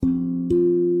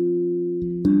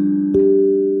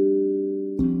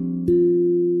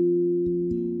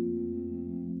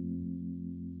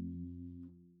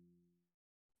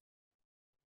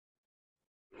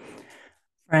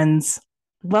friends.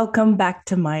 Welcome back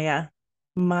to Maya,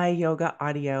 My Yoga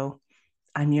Audio.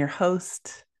 I'm your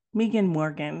host, Megan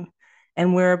Morgan,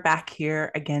 and we're back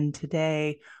here again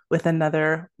today with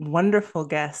another wonderful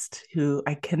guest who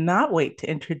I cannot wait to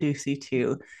introduce you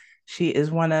to. She is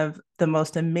one of the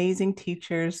most amazing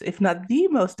teachers, if not the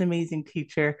most amazing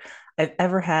teacher I've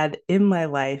ever had in my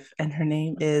life, and her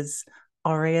name is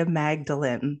Aurea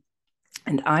Magdalene.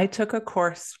 And I took a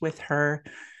course with her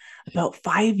about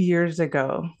 5 years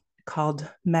ago called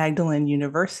Magdalene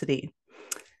University.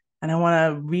 And I want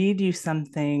to read you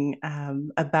something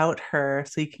about her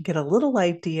so you can get a little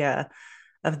idea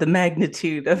of the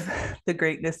magnitude of the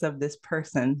greatness of this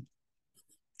person.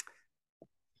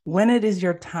 When it is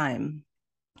your time,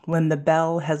 when the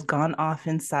bell has gone off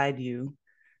inside you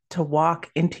to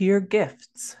walk into your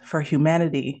gifts for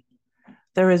humanity,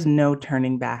 there is no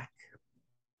turning back.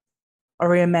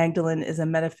 Aurea Magdalene is a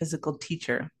metaphysical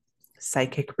teacher,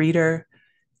 psychic reader,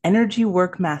 energy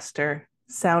work master,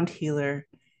 sound healer,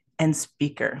 and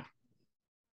speaker.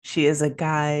 She is a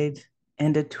guide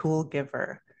and a tool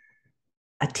giver,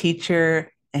 a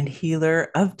teacher and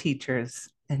healer of teachers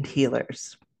and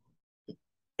healers.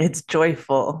 It's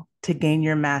joyful to gain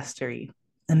your mastery,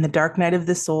 and the dark night of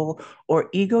the soul or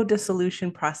ego dissolution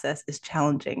process is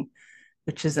challenging,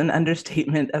 which is an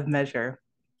understatement of measure.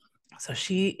 So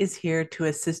she is here to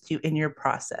assist you in your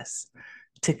process,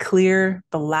 to clear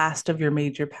the last of your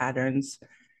major patterns,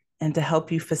 and to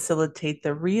help you facilitate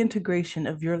the reintegration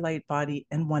of your light body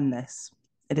and oneness.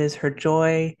 It is her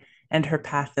joy and her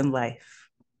path in life.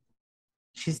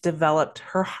 She's developed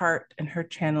her heart and her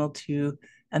channel to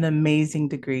an amazing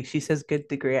degree. She says good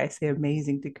degree, I say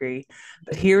amazing degree.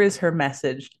 But here is her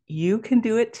message. You can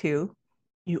do it too.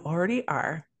 You already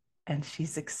are. And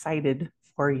she's excited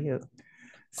for you.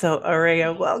 So,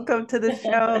 Aurea, welcome to the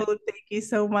show. Thank you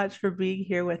so much for being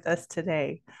here with us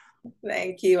today.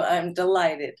 Thank you. I'm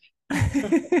delighted.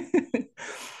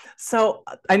 So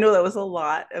I know that was a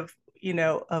lot of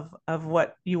of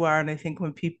what you are, and I think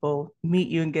when people meet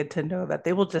you and get to know that,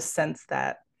 they will just sense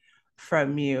that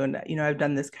from you. And I've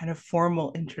done this kind of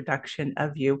formal introduction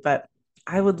of you, but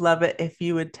I would love it if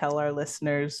you would tell our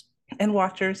listeners and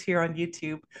watchers here on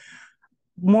YouTube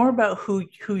more about who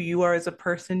you are as a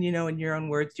person, in your own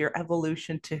words, your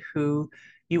evolution to who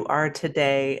you are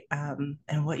today,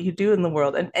 and what you do in the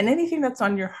world, and anything that's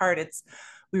on your heart.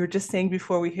 We were just saying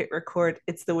before we hit record,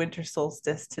 it's the winter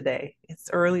solstice today. It's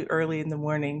early in the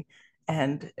morning,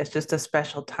 and it's just a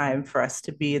special time for us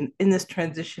to be in this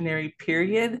transitionary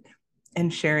period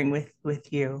and sharing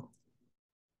with you.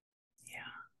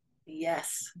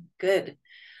 Yes, good.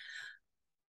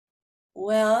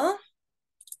 Well,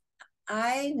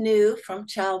 I knew from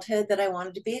childhood that I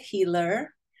wanted to be a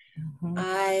healer. Mm-hmm.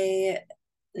 I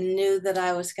knew that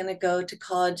I was going to go to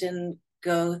college and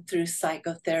go through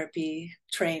psychotherapy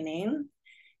training.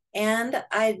 And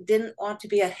I didn't want to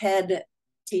be a head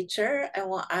teacher.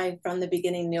 I from the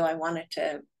beginning knew I wanted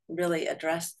to really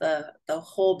address the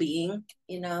whole being,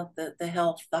 the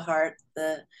health, the heart,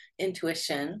 the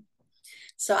intuition.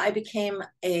 So I became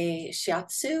a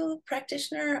shiatsu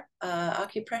practitioner,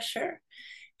 acupressure.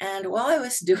 And while I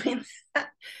was doing that,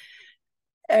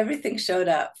 everything showed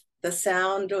up. The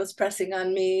sound was pressing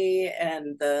on me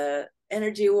and the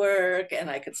energy work, and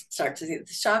I could start to see the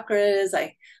chakras.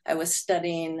 I was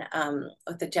studying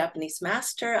with the Japanese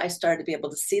master. I started to be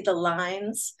able to see the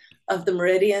lines of the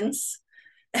meridians.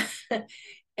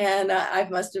 And I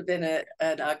must have been an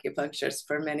acupuncturist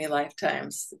for many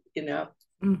lifetimes,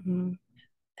 Mm-hmm.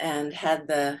 and had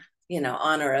the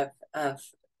honor of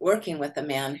working with a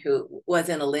man who was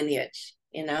in a lineage,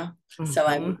 so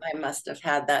Mm-hmm. I must have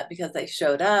had that because they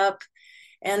showed up.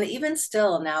 And even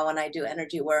still now, when I do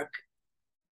energy work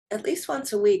at least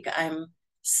once a week, I'm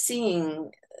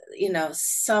seeing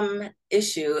some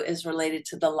issue is related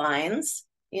to the lines,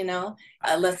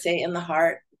 let's say in the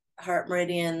heart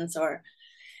meridians, or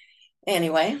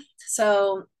anyway.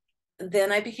 So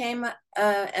then I became a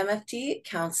MFT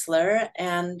counselor,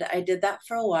 and I did that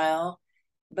for a while.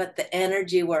 But the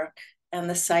energy work and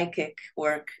the psychic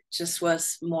work just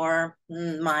was more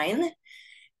mine,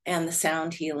 and the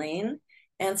sound healing.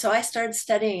 And so I started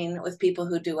studying with people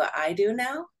who do what I do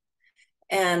now.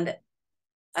 And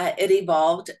it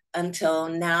evolved until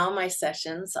now. My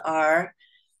sessions are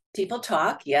people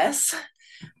talk, yes.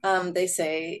 They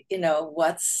say,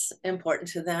 what's important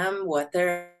to them, what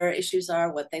their issues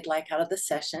are, what they'd like out of the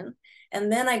session.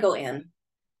 And then I go in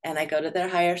and I go to their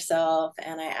higher self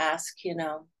and I ask,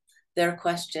 their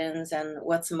questions and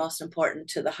what's the most important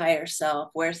to the higher self.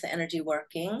 Where's the energy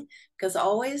working? Because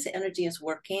always energy is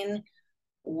working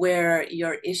where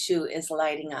your issue is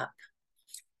lighting up.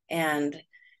 And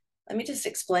let me just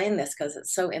explain this because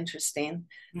it's so interesting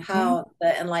Mm-hmm. how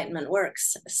the enlightenment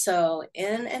works. So,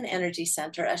 in an energy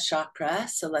center, a chakra,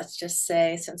 so let's just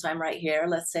say, since I'm right here,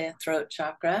 let's say a throat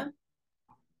chakra,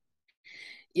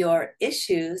 your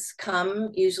issues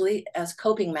come usually as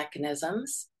coping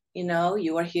mechanisms. You know,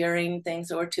 you were hearing things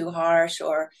that were too harsh,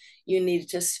 or you needed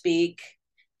to speak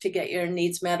to get your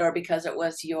needs met, or because it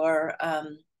was your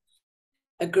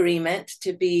agreement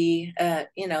to be,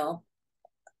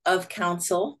 of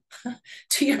counsel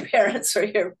to your parents or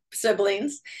your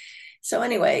siblings. So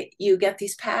anyway, you get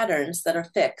these patterns that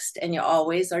are fixed, and you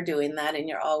always are doing that, and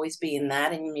you're always being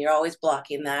that, and you're always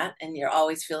blocking that, and you're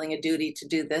always feeling a duty to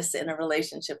do this in a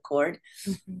relationship cord.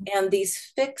 Mm-hmm. And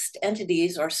these fixed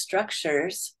entities or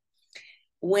structures,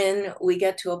 when we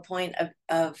get to a point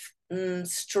of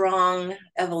strong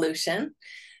evolution,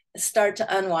 start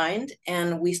to unwind,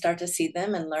 and we start to see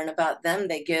them and learn about them.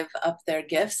 They give up their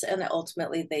gifts, and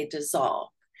ultimately they dissolve.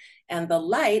 And the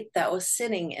light that was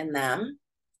sitting in them,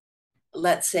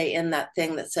 let's say in that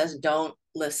thing that says don't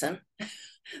listen,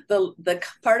 the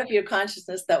part of your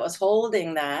consciousness that was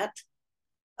holding that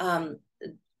um,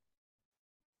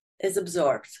 is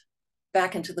absorbed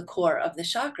back into the core of the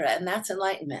chakra, and that's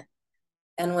enlightenment.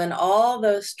 And when all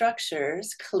those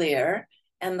structures clear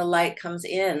and the light comes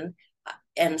in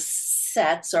and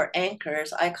sets or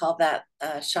anchors, I call that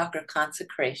chakra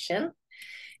consecration.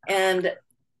 And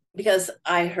because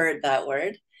I heard that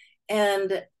word,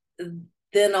 and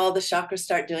then all the chakras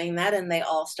start doing that, and they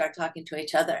all start talking to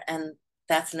each other, and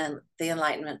that's the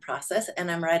enlightenment process.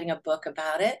 And I'm writing a book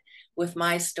about it with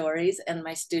my stories and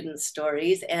my students'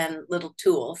 stories and little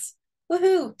tools.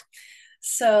 Woohoo!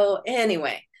 So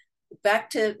anyway, back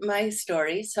to my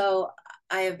story. So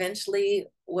I eventually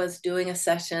was doing a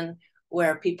session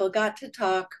where people got to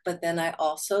talk, but then I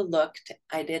also looked,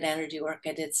 I did energy work,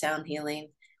 I did sound healing,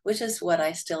 which is what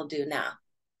I still do now.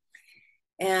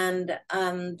 And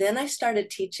then I started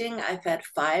teaching. I've had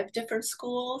 5 different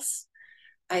schools.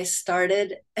 I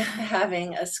started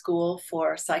having a school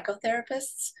for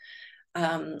psychotherapists.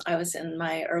 I was in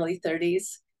my early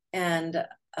 30s, and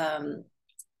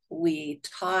we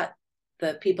taught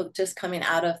the people just coming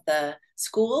out of the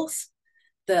schools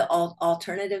the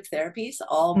alternative therapies,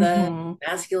 all the Mm-hmm.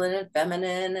 masculine and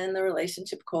feminine and the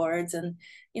relationship cords, and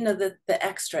the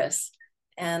extras.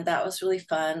 And that was really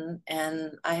fun.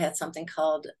 And I had something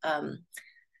called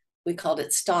we called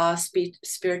it STA,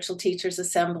 Spiritual Teachers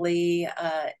Assembly,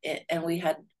 and we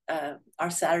had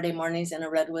our Saturday mornings in a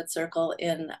redwood circle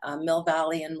in Mill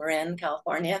Valley in Marin,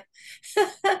 California.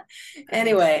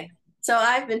 Anyway, so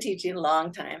I've been teaching a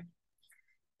long time.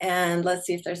 And let's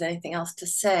see if there's anything else to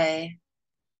say.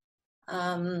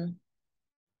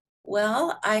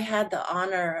 Well, I had the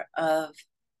honor of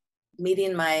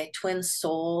meeting my twin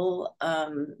soul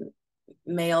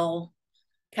male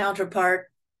counterpart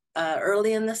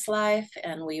early in this life,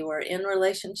 and we were in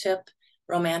relationship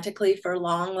romantically for a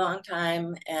long, long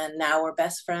time, and now we're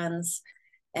best friends.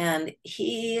 And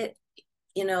he,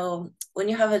 when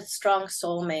you have a strong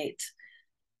soulmate,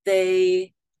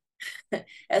 they,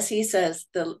 as he says,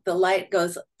 the light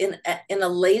goes in a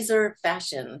laser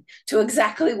fashion to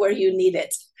exactly where you need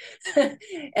it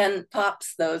and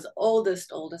pops those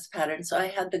oldest patterns. So I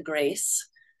had the grace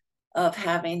of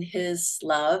having his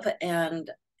love and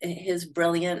his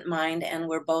brilliant mind, and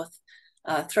we're both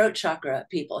throat chakra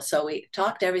people. So we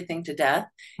talked everything to death,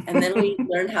 and then we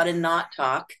learned how to not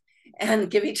talk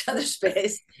and give each other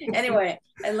space. Anyway,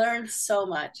 I learned so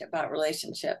much about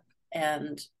relationship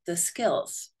and the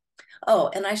skills. Oh,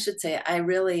 and I should say,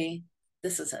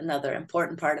 this is another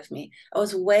important part of me. I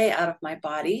was way out of my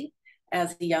body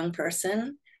as a young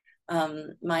person.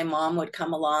 My mom would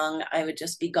come along. I would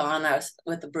just be gone. I was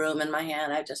with the broom in my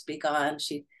hand. I'd just be gone.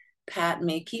 She'd pat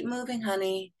me, keep moving,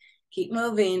 honey, keep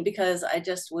moving, because I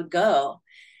just would go.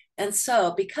 And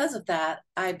so because of that,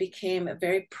 I became a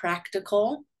very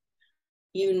practical,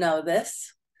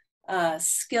 this,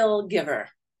 skill giver,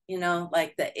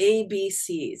 like the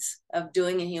ABCs of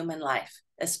doing a human life,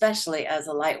 especially as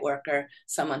a light worker,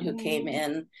 someone who came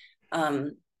in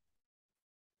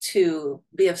to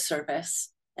be of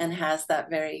service and has that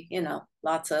very,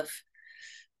 lots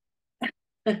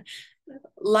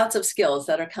of skills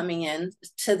that are coming in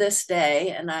to this day.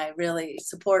 And I really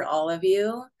support all of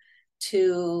you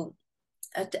to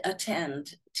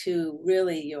attend to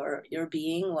really your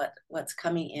being, what's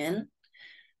coming in.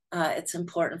 It's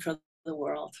important for the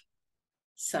world.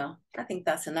 So I think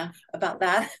that's enough about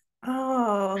that.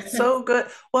 Oh, so good.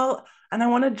 Well, and I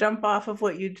want to jump off of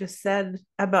what you just said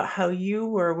about how you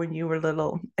were when you were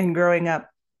little and growing up.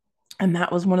 And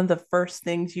that was one of the first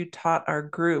things you taught our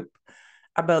group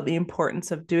about the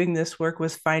importance of doing this work,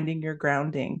 was finding your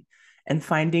grounding. and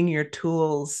finding your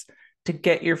tools to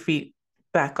get your feet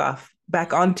back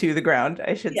onto the ground,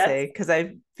 I should Yes. say, because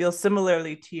I feel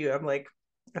similarly to you. I'm like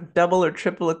a double or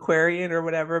triple Aquarian or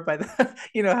whatever by the,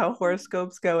 you know, how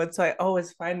horoscopes go. And so I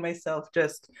always find myself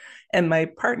just, and my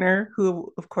partner,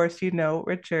 who of course, you know,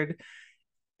 Richard,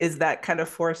 is that kind of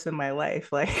force in my life,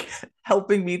 like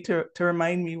helping me to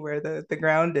remind me where the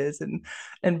ground is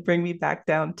and bring me back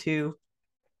down to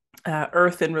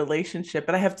earth and relationship.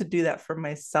 But I have to do that for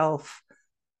myself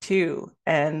too.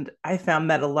 And I found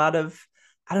that a lot of,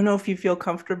 I don't know if you feel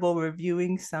comfortable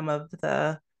reviewing some of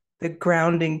the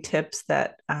grounding tips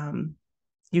that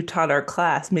you taught our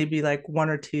class, maybe like one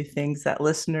or two things that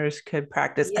listeners could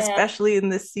practice, Yeah. especially in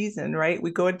this season, right?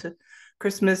 We go into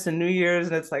Christmas and New Year's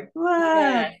and it's like, wow,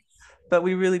 Yeah. but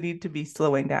we really need to be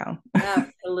slowing down.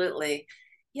 Absolutely.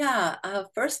 Yeah.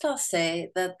 First, I'll say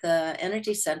that the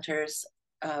energy centers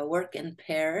work in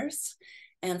pairs.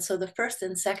 And so the first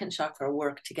and second chakra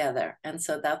work together. And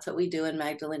so that's what we do in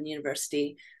Magdalene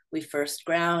University. We first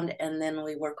ground and then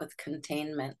we work with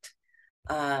containment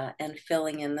and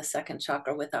filling in the second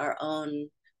chakra with our own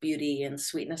beauty and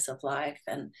sweetness of life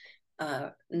and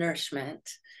nourishment.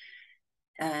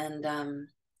 And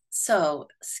so,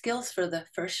 skills for the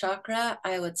first chakra,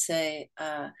 I would say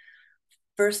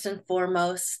first and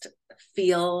foremost,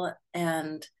 feel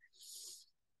and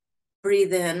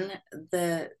breathe in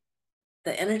the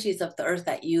energies of the earth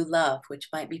that you love, which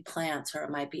might be plants or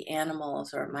it might be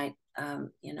animals or it might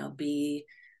be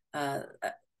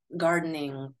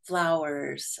gardening,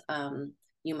 flowers.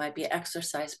 You might be an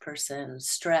exercise person,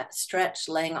 stretch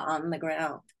laying on the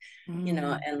ground,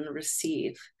 and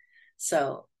receive.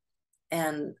 So,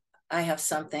 and I have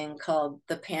something called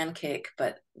the pancake,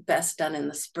 but best done in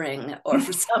the spring or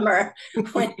summer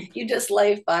when you just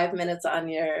lay 5 minutes on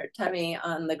your tummy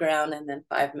on the ground and then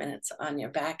 5 minutes on your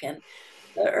back. And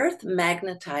the earth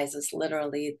magnetizes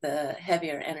literally the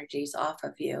heavier energies off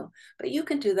of you. But you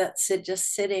can do that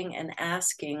just sitting and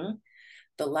asking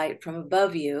the light from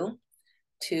above you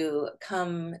to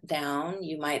come down.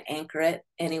 You might anchor it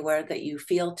anywhere that you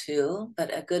feel to,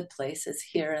 but a good place is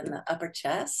here in the upper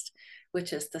chest,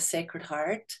 which is the sacred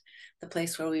heart, the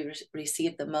place where we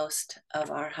receive the most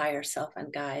of our higher self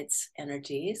and guides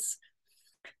energies.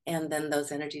 And then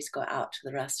those energies go out to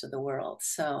the rest of the world.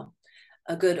 So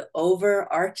a good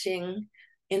overarching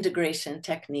integration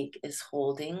technique is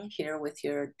holding here with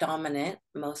your dominant,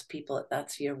 most people,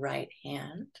 that's your right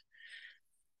hand.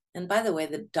 And by the way,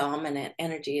 the dominant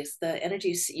energy is the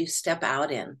energy you step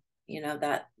out in,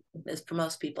 that is for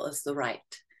most people is the right.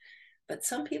 But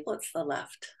some people it's the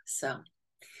left.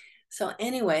 So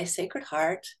anyway, sacred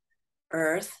heart,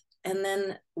 earth, and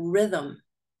then rhythm,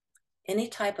 any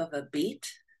type of a beat.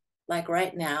 Like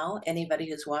right now, anybody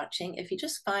who's watching, if you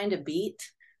just find a beat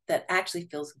that actually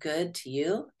feels good to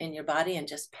you in your body and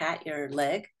just pat your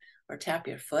leg or tap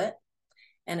your foot,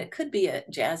 and it could be a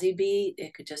jazzy beat,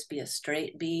 it could just be a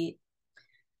straight beat,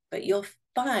 but you'll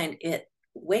find it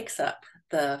wakes up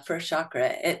the first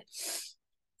chakra.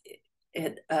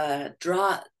 It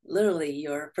literally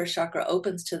your first chakra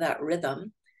opens to that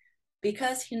rhythm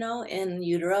because, in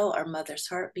utero, our mother's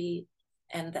heartbeat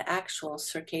and the actual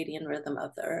circadian rhythm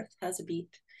of the earth has a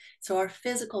beat. So our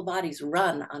physical bodies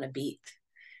run on a beat.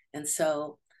 And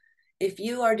so if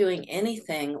you are doing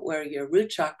anything where your root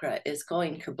chakra is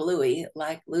going kablooey,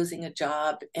 like losing a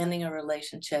job, ending a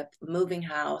relationship, moving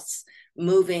house,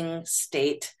 moving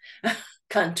state,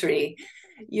 country,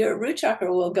 your root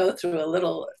chakra will go through a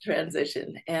little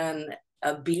transition. And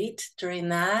a beat during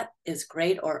that is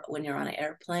great. Or when you're on an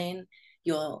airplane,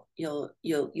 you'll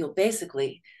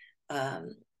basically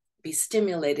be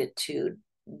stimulated to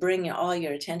bring all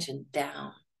your attention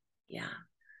down. Yeah.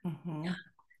 Mm-hmm. Yeah.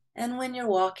 And when you're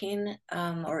walking,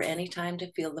 or any time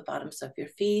to feel the bottoms of your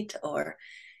feet, or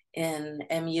in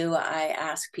MU, I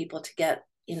ask people to get,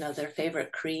 their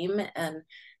favorite cream and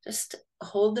just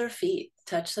hold their feet,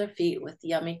 touch their feet with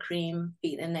yummy cream,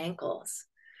 feet and ankles.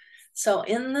 So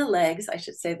in the legs, I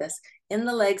should say this, in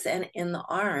the legs and in the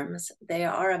arms, they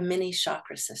are a mini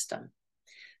chakra system.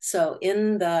 So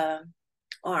in the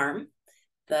arm,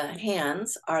 the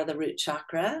hands are the root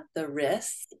chakra, the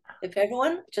wrists. If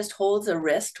everyone just holds a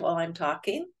wrist while I'm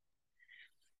talking,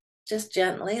 just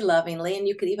gently, lovingly, and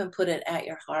you could even put it at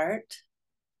your heart,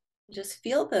 just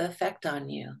feel the effect on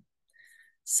you.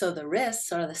 So the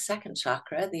wrists are the second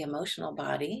chakra, the emotional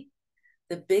body.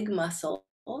 The big muscles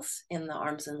in the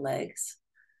arms and legs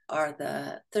are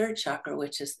the third chakra,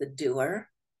 which is the doer,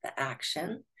 the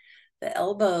action. The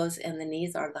elbows and the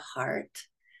knees are the heart,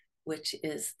 which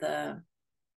is the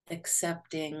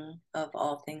accepting of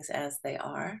all things as they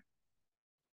are.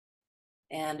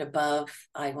 And above,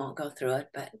 I won't go through it,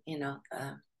 but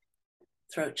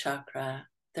throat chakra,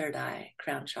 third eye,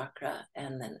 crown chakra,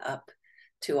 and then up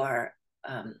to our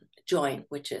joint,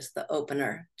 which is the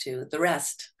opener to the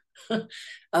rest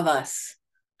of us.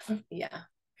 Yeah.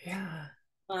 Yeah.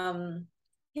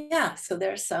 Yeah. So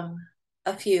there's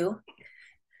a few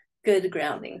good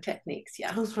grounding techniques.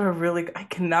 Yeah. Those were really, I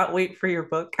cannot wait for your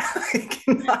book. I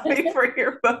cannot wait for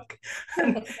your book.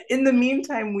 And in the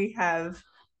meantime, we have,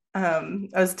 I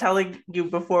was telling you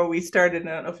before we started,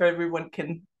 I don't know if everyone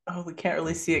can, oh, we can't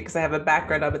really see it because I have a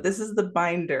background of it. This is the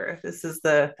binder. This is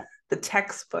the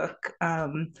textbook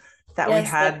that we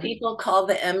Yes, that had. people call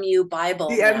the MU Bible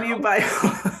The now. MU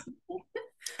Bible.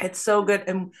 It's so good.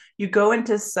 And you go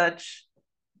into such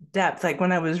depth. Like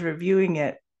when I was reviewing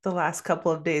it the last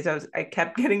couple of days, I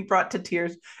kept getting brought to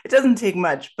tears. It doesn't take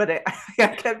much, but I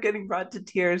kept getting brought to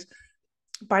tears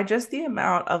by just the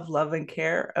amount of love and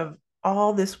care of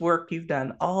all this work you've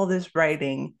done, all this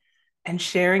writing, and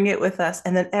sharing it with us.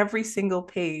 And then every single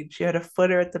page, you had a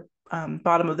footer at the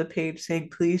bottom of the page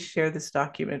saying, "Please share this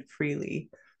document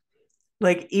freely."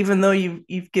 Like even though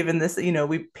you've given this,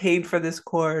 we paid for this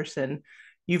course and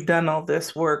you've done all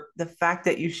this work, the fact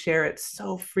that you share it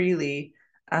so freely,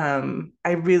 I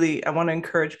want to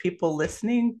encourage people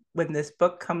listening when this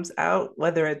book comes out,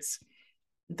 whether it's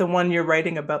the one you're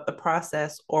writing about the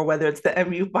process or whether it's the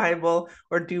MU Bible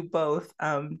or do both,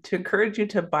 to encourage you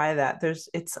to buy that.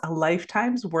 It's a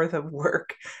lifetime's worth of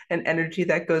work and energy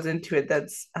that goes into it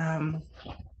that's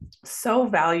so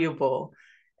valuable.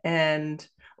 And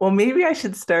well, maybe I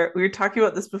should start. We were talking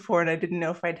about this before, and I didn't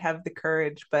know if I'd have the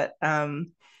courage, but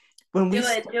when we Do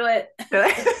it.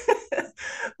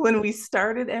 when we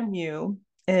started MU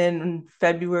in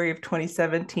February of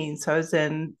 2017, so I was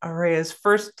in Araya's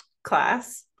first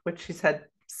class, which she's had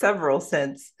several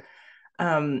since.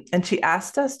 And she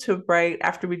asked us to write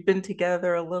after we'd been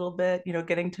together a little bit,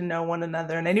 getting to know one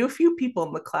another. And I knew a few people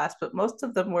in the class, but most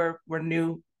of them were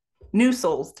new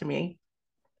souls to me.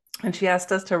 And she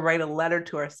asked us to write a letter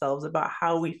to ourselves about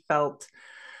how we felt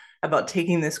about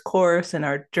taking this course and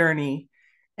our journey.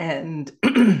 And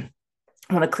I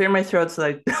want to clear my throat so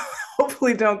I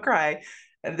hopefully don't cry.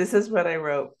 And this is what I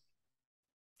wrote.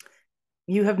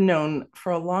 You have known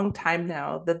for a long time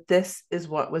now that this is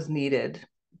what was needed.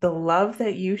 The love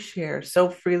that you share so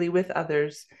freely with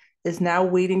others is now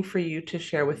waiting for you to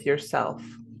share with yourself.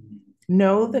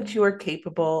 Know that you are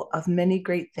capable of many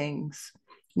great things.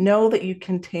 Know that you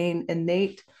contain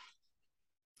innate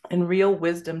and real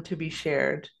wisdom to be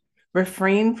shared.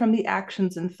 Refrain from the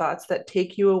actions and thoughts that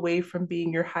take you away from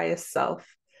being your highest self,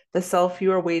 the self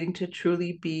you are waiting to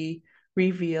truly be,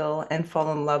 reveal, and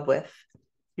fall in love with.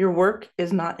 Your work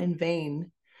is not in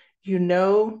vain. You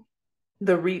know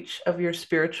the reach of your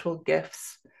spiritual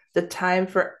gifts. The time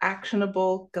for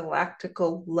actionable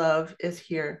galactical love is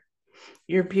here.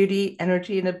 Your beauty,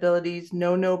 energy, and abilities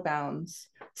know no bounds.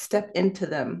 Step into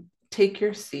them. Take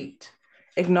your seat.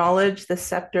 Acknowledge the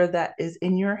scepter that is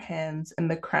in your hands and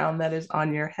the crown that is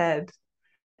on your head.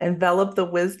 Envelop the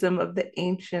wisdom of the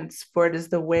ancients, for it is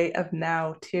the way of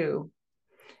now, too.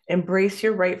 Embrace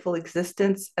your rightful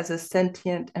existence as a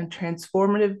sentient and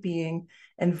transformative being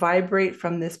and vibrate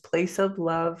from this place of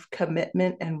love,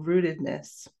 commitment, and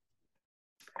rootedness.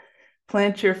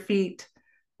 Plant your feet,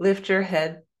 lift your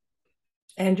head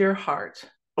and your heart.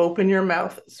 Open your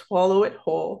mouth, swallow it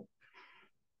whole.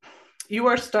 You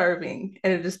are starving,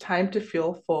 and it is time to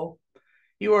feel full.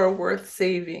 You are worth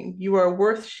saving. You are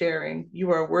worth sharing.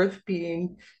 You are worth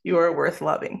being. You are worth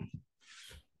loving.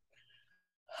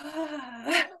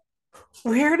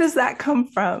 Where does that come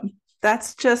from?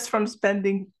 That's just from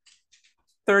spending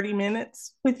 30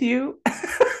 minutes with you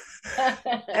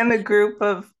and a group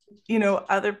of,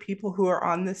 other people who are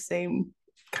on the same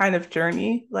kind of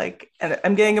journey. Like, and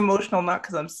I'm getting emotional, not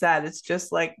because I'm sad. It's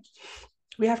just like,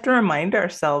 we have to remind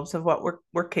ourselves of what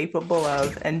we're capable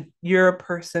of. And you're a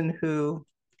person who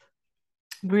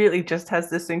really just has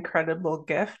this incredible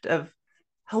gift of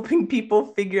helping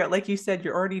people figure out, like you said,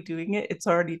 you're already doing it. It's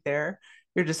already there.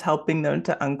 You're just helping them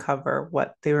to uncover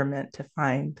what they were meant to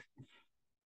find.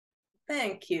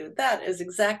 Thank you. That is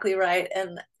exactly right.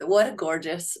 And what a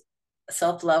gorgeous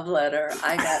self-love letter.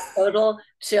 I got total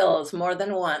chills more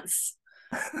than once.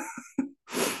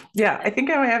 Yeah, I think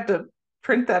I might have to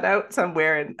print that out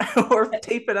somewhere and or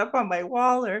tape it up on my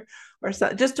wall or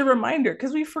so, just a reminder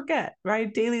because we forget,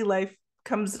 right? Daily life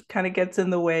kind of gets in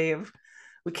the way of,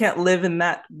 we can't live in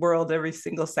that world every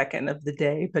single second of the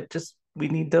day, but just we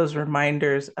need those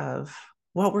reminders of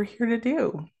what we're here to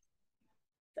do.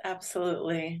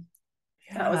 Absolutely.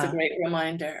 That was a Yeah. great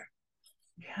reminder.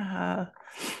 Yeah.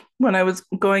 When I was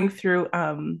going through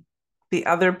the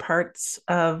other parts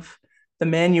of the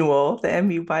manual, the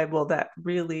MU Bible, that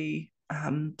really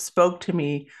spoke to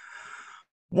me.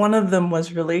 One of them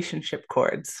was relationship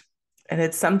cords. And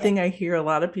it's Yeah. something I hear a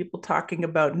lot of people talking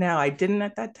about now. I didn't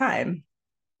at that time.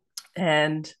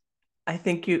 And I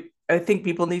think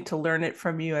people need to learn it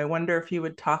from you. I wonder if you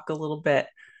would talk a little bit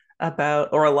about,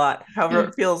 or a lot, however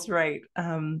it feels right,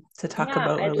 to talk Yeah,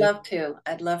 about I'd really. love to.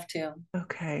 I'd love to.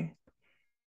 Okay.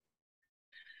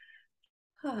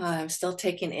 Oh, I'm still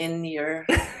taking in your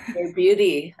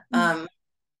beauty.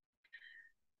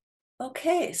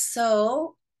 Okay,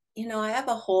 so I have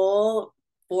a whole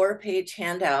 4-page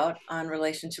handout on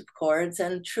relationship cords,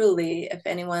 and truly, if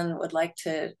anyone would like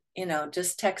to,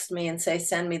 just text me and say,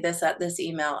 send me this at this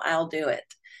email, I'll do it.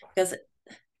 Because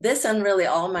this and really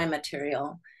all my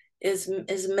material is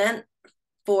meant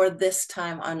for this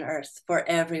time on earth for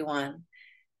everyone.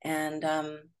 And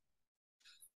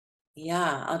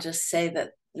yeah, I'll just say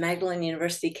that Magdalene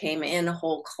University came in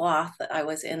whole cloth. I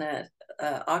was in a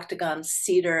octagon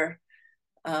cedar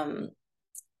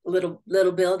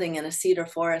little building in a cedar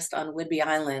forest on Whidbey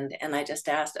Island, and I just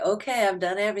asked, okay, I've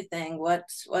done everything,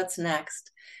 what's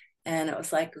next? And it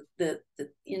was like the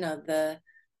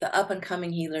up and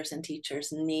coming healers and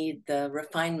teachers need the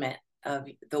refinement of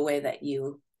the way that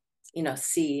you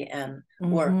see and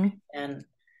work Mm-hmm. and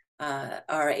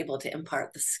are able to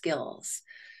impart the skills.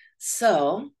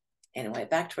 So anyway,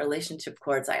 back to relationship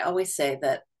cords. I always say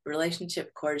that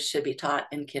relationship cords should be taught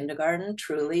in kindergarten,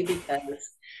 truly, because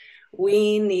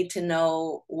we need to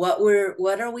know what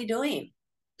are we doing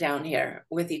down here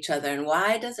with each other, and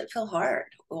why does it feel hard?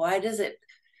 Why does it?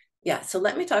 Yeah. So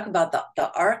let me talk about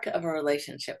the arc of a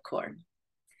relationship cord.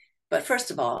 But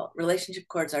first of all, relationship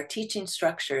cords are teaching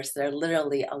structures. They're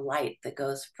literally a light that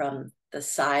goes from the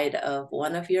side of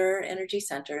one of your energy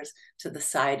centers to the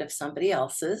side of somebody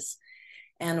else's.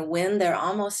 And when they're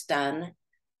almost done,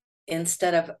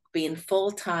 instead of being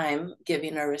full time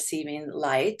giving or receiving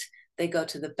light, they go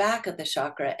to the back of the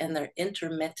chakra and they're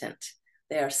intermittent.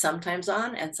 They are sometimes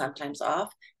on and sometimes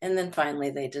off, and then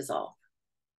finally they dissolve.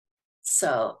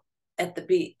 So at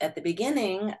the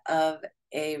beginning of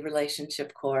a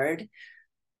relationship cord,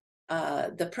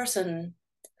 the person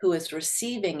who is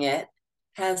receiving it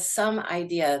has some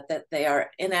idea that they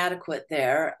are inadequate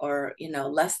there, or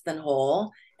less than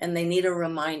whole, and they need a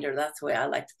reminder. That's the way I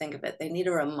like to think of it. They need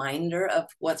a reminder of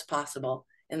what's possible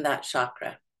in that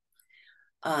chakra.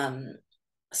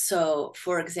 So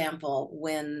for example,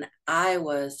 when I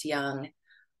was young,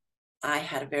 I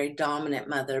had a very dominant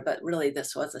mother, but really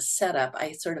this was a setup.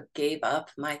 I sort of gave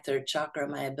up my third chakra,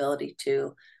 my ability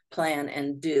to plan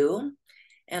and do.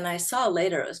 And I saw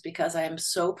later it was because I am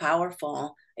so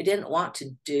powerful. I didn't want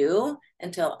to do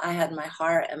until I had my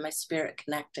heart and my spirit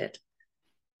connected.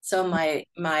 So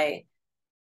my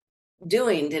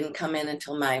doing didn't come in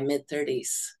until my mid-30s.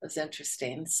 It was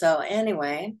interesting. So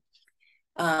anyway,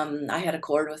 I had a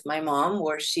cord with my mom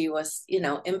where she was,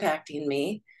 impacting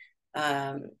me,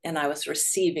 and I was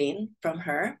receiving from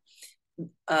her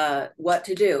what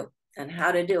to do and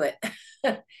how to do it.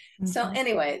 So Mm-hmm.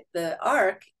 anyway, the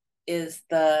arc is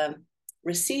the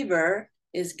receiver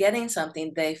is getting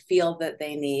something they feel that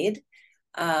they need,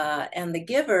 and the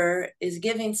giver is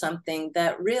giving something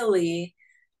that really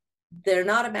they're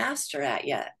not a master at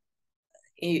yet,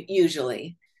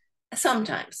 usually.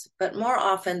 Sometimes, but more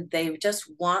often they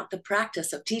just want the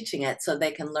practice of teaching it so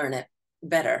they can learn it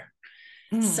better.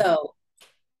 Mm. So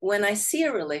when I see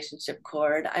a relationship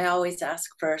cord, I always ask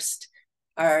first,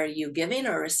 are you giving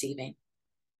or receiving?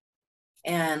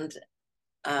 And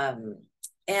um,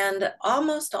 and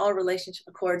almost all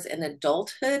relationship cords in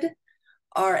adulthood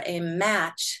are a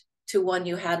match to one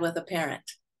you had with a parent.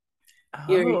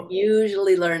 You're Oh.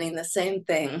 usually learning the same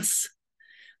things.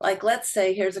 Like, let's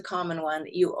say, here's a common one: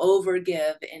 you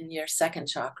overgive in your second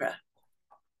chakra.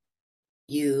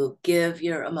 You give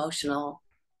your emotional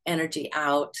energy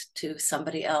out to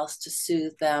somebody else to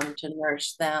soothe them, to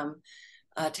nourish them,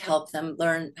 to help them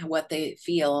learn what they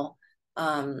feel.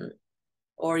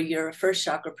 Or you're a first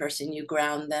chakra person, you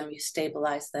ground them, you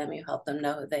stabilize them, you help them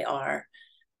know who they are,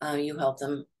 you help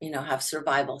them, have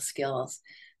survival skills.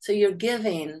 So you're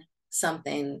giving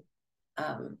something.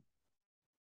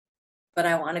 But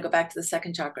I want to go back to the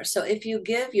second chakra. So if you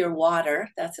give your water,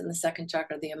 that's in the second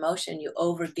chakra, the emotion, you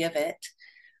overgive it,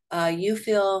 you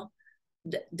feel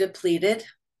depleted.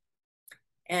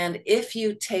 And if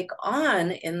you take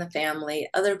on in the family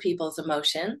other people's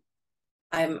emotion,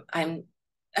 I'm I'm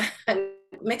I'm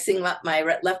mixing up my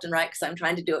left and right because I'm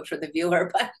trying to do it for the viewer.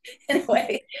 But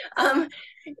anyway,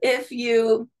 if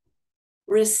you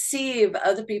receive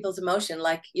other people's emotion,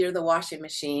 like you're the washing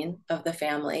machine of the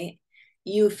family,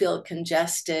 you feel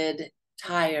congested,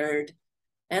 tired,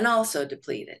 and also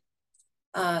depleted.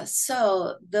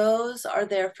 So those are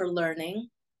there for learning.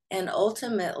 And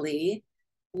ultimately,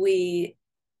 we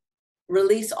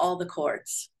release all the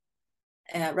cords.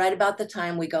 Right about the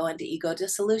time we go into ego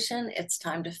dissolution, it's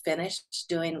time to finish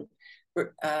doing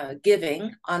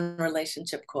giving on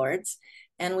relationship cords.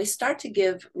 And we start to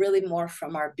give really more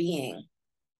from our being,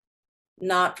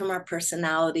 not from our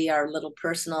personality, our little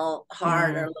personal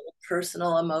heart, our little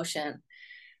personal emotion.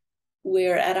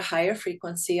 We're at a higher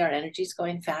frequency, our energy's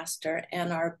going faster,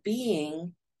 and our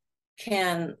being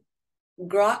can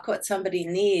grok what somebody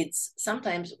needs,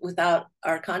 sometimes without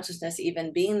our consciousness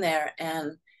even being there,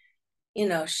 and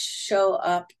show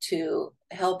up to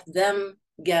help them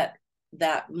get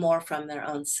that more from their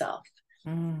own self.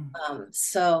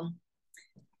 So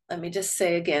let me just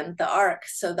say again, the arc.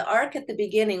 So the arc at the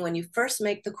beginning, when you first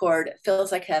make the cord, it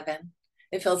feels like heaven.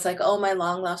 It feels like, oh, my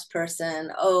long lost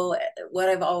person, oh, what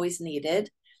I've always needed.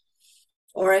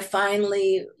 Or I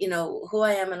finally, who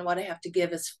I am and what I have to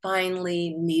give is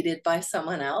finally needed by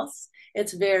someone else.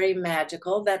 It's very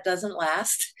magical. That doesn't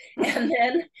last. And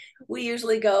then we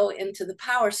usually go into the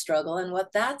power struggle. And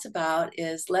what that's about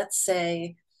is, let's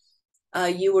say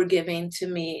you were giving to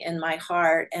me in my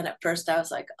heart. And at first I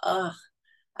was like, oh,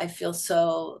 I feel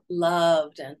so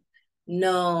loved and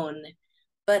known.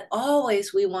 But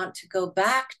always we want to go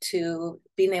back to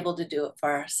being able to do it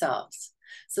for ourselves.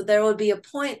 So there would be a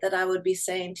point that I would be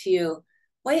saying to you,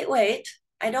 wait,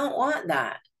 I don't want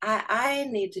that. I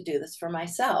need to do this for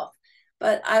myself.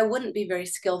 But I wouldn't be very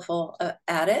skillful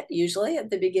at it, usually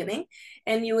at the beginning.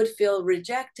 And you would feel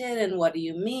rejected. And what do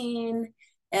you mean?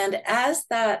 And as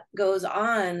that goes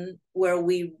on, where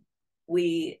we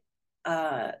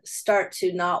start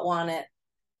to not want it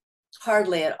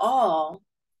hardly at all,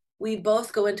 we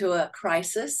both go into a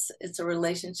crisis. It's a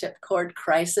relationship cord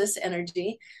crisis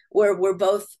energy, where we're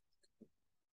both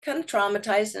kind of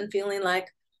traumatized and feeling like,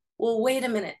 well, wait a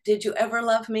minute, did you ever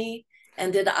love me?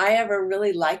 And did I ever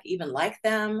really even like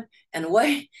them? And what,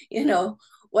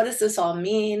 what does this all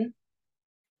mean?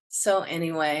 So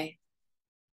anyway,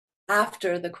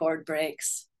 after the cord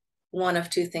breaks, one of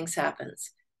two things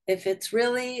happens. If it's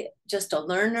really just a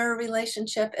learner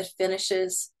relationship, it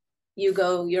finishes. You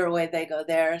go your way, they go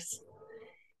theirs.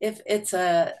 If it's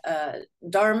a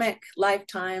dharmic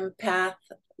lifetime path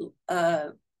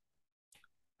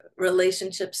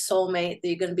relationship, soulmate, that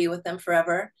you're going to be with them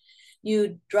forever,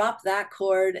 you drop that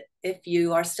cord. If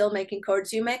you are still making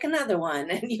cords, you make another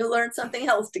one and you learn something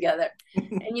else together.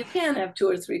 And you can have 2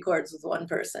 or 3 cords with one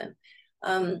person.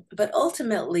 But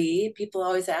ultimately, people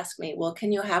always ask me, well,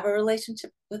 can you have a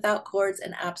relationship without cords?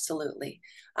 And absolutely.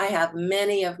 I have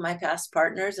many of my past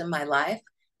partners in my life.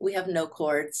 We have no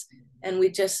cords, and we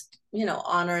just,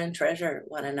 honor and treasure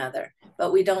one another.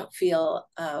 But we don't feel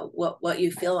what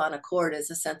you feel on a cord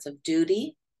is a sense of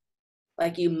duty,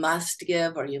 like you must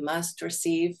give or you must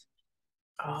receive.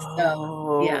 Oh,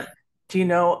 So, yeah. do you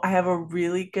know, I have a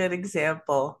really good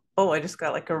example. Oh, I just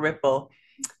got like a ripple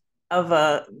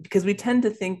of because we tend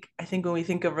to think, I think when we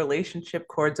think of relationship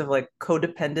cords of like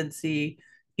codependency,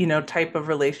 type of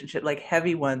relationship, like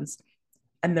heavy ones.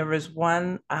 And there was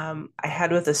one I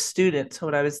had with a student. So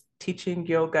when I was teaching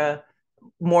yoga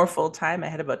more full time, I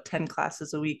had about 10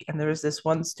 classes a week. And there was this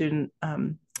one student,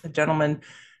 a gentleman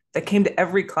that came to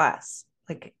every class,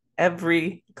 like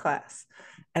every class.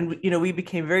 And, we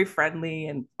became very friendly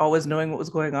and always knowing what was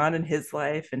going on in his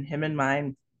life and him and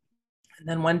mine. And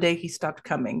then one day he stopped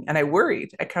coming and I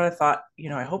worried. I kind of thought,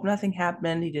 I hope nothing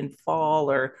happened. He didn't fall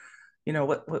or,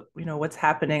 what's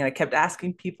happening. And I kept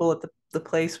asking people at the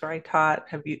place where I taught,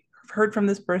 have you heard from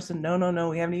this person? No,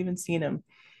 we haven't even seen him.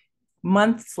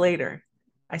 Months later,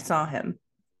 I saw him.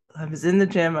 I was in the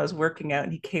gym, I was working out,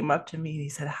 and he came up to me and he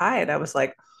said, hi. And I was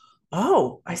like,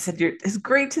 oh, I said, it's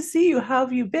great to see you. How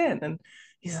have you been? And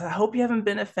he said, I hope you haven't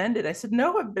been offended. I said,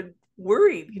 no, I've been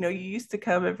worried. You used to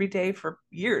come every day for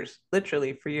years,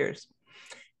 literally for years.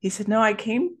 He said, no, I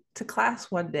came to class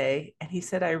one day and he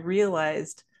said, I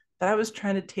realized that I was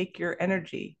trying to take your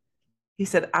energy. He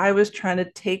said, I was trying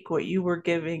to take what you were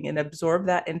giving and absorb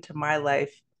that into my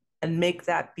life and make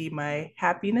that be my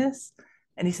happiness.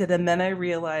 And he said, and then I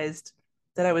realized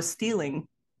that I was stealing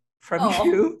from Oh,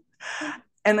 you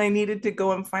and I needed to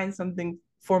go and find something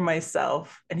for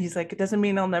myself. And he's like, it doesn't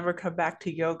mean I'll never come back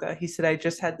to yoga. He said, I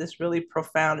just had this really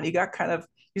profound, and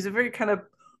he's a very kind of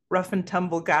rough and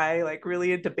tumble guy, like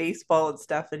really into baseball and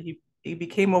stuff. And he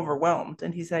became overwhelmed.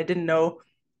 And he said, I didn't know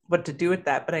what to do with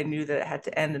that, but I knew that it had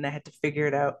to end and I had to figure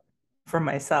it out for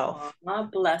myself.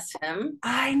 bless him.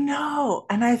 I know.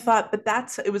 And I thought, but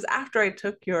it was after I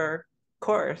took your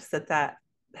course that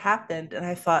happened. And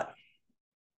I thought,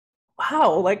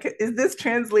 wow, like, is this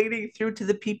translating through to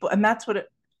the people? And that's what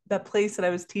that place that I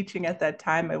was teaching at that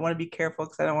time, I want to be careful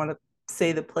because I don't want to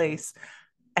say the place.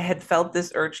 I had felt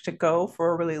this urge to go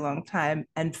for a really long time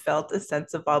and felt a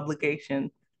sense of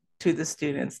obligation to the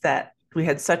students that we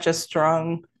had such a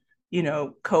strong,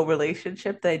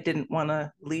 co-relationship that I didn't want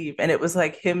to leave. And it was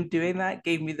like him doing that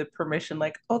gave me the permission,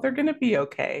 like, oh, they're going to be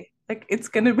okay. Like, it's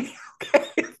going to be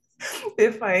okay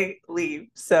if I leave.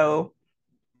 So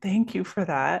thank you for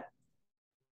that.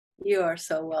 You are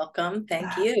so welcome.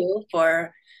 Thank you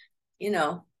for, you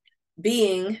know,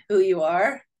 being who you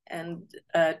are and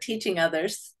teaching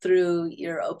others through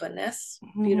your openness.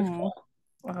 Mhm. Beautiful.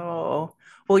 Oh,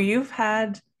 well, you've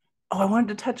had, oh, I wanted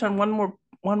to touch on one more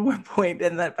point,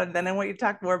 and then I want you to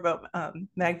talk more about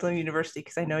Magdalene University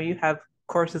because I know you have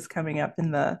courses coming up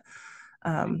in the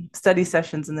study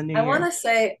sessions in the new I want year. to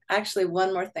say actually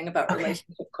one more thing about Okay.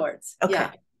 relationship courts. Yeah.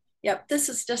 Okay. Yep. This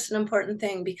is just an important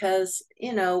thing because,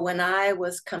 when I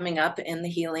was coming up in the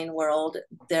healing world,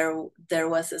 there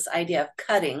was this idea of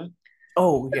cutting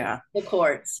Oh, yeah. the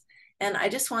cords. And I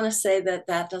just want to say that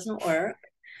that doesn't work.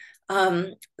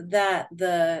 That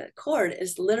the cord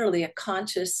is literally a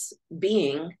conscious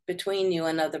being between you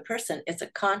and another person. It's a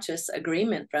conscious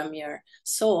agreement from your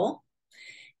soul.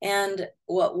 And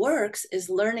what works is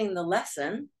learning the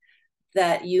lesson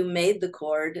that you made the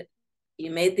cord, you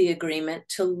made the agreement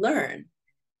to learn.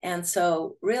 And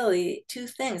so really two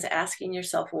things, asking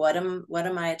yourself, what am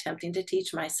I attempting to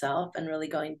teach myself, and really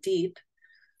going deep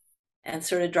and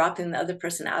sort of dropping the other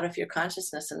person out of your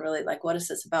consciousness and really like, what is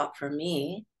this about for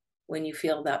me, when you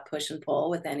feel that push and pull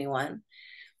with anyone.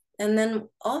 And then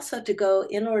also to go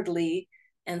inwardly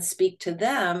and speak to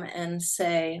them and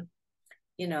say,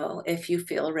 if you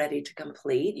feel ready to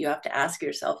complete, you have to ask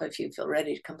yourself if you feel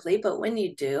ready to complete. But when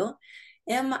you do,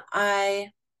 am I,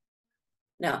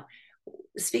 no,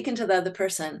 speaking to the other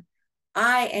person,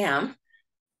 I am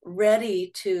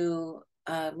ready to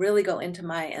really go into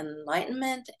my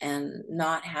enlightenment and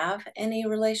not have any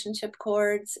relationship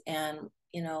cords. And,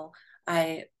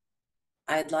 I,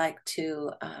 I'd like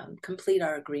to complete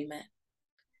our agreement.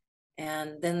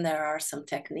 And then there are some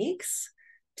techniques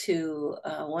to,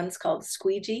 one's called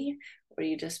squeegee, where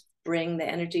you just bring the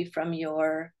energy from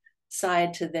your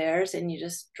side to theirs and you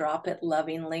just drop it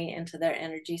lovingly into their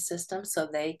energy system so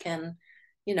they can,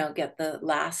 get the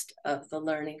last of the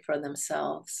learning for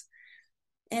themselves.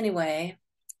 Anyway,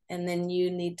 and then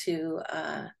you need to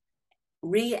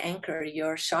re-anchor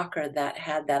your chakra that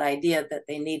had that idea that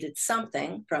they needed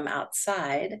something from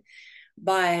outside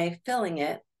by filling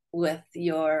it with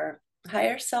your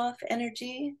higher self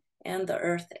energy and the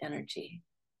earth energy.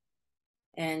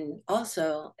 And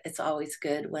also, it's always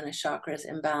good when a chakra is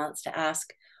imbalanced to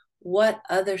ask what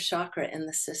other chakra in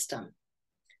the system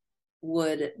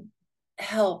would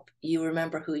help you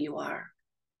remember who you are.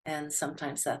 And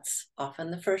sometimes that's often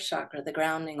the first chakra, the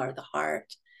grounding, or the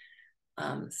heart.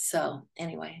 So,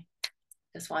 anyway,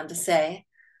 just wanted to say,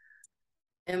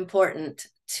 important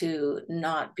to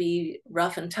not be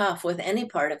rough and tough with any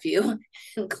part of you,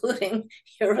 including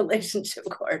your relationship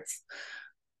cords.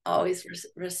 Always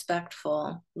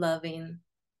respectful, loving,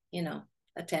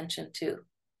 attention to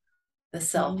the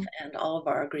self Mhm. and all of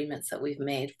our agreements that we've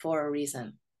made for a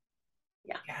reason.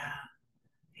 Yeah. Yeah.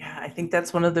 Yeah. I think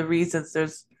that's one of the reasons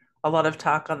there's a lot of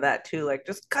talk on that too. Like,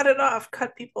 just cut it off,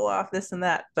 cut people off, this and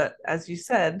that. But as you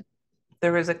said,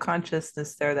 there is a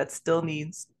consciousness there that still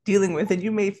needs dealing with. And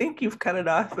you may think you've cut it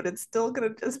off, but it's still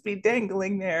going to just be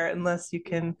dangling there unless you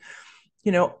can,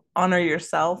 honor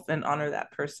yourself and honor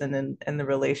that person and the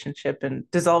relationship and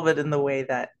dissolve it in the way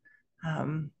that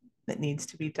needs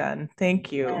to be done.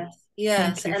 Thank you. Yes.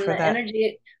 Yes. Thank you And for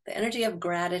that. the energy of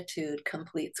gratitude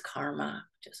completes karma.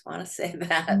 Just want to say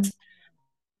that. Mm.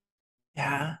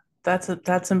 Yeah,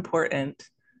 that's important.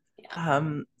 Yeah.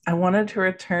 I wanted to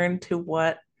return to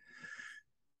what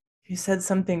you said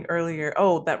something earlier.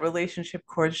 Oh, that relationship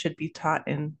course should be taught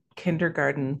in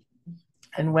kindergarten.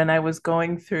 And when I was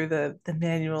going through the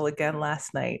manual again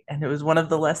last night, and it was one of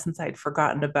the lessons I'd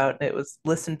forgotten about, and it was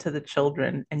listen to the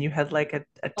children, and you had like a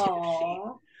tip sheet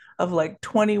Oh, of like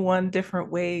 21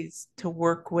 different ways to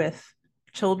work with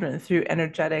children through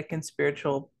energetic and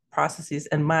spiritual processes.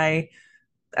 And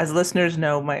as listeners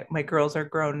know, my girls are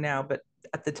grown now, but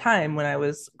at the time when I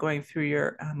was going through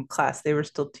your class, they were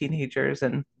still teenagers,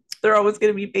 and they're always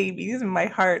going to be babies in my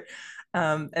heart.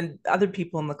 And other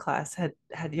people in the class had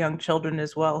young children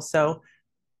as well. So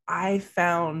I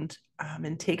found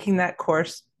in taking that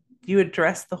course, you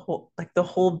address the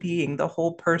whole being, the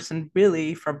whole person,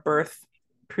 really from birth,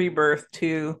 pre-birth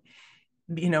to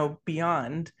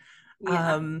beyond.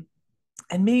 yeah. Um,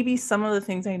 and maybe some of the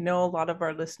things I know a lot of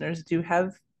our listeners do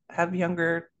have have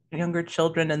younger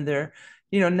children and they're,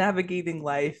 navigating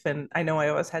life. And I know I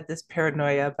always had this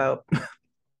paranoia about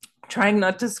trying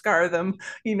not to scar them,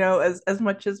 as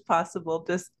much as possible.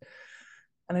 Just,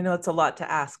 and I know it's a lot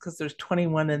to ask because there's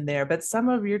 21 in there, but some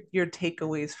of your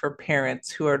takeaways for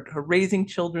parents who are raising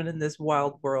children in this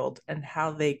wild world and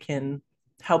how they can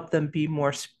help them be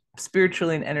more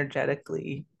spiritually and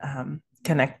energetically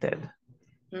connected.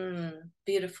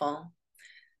 Beautiful.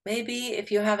 Maybe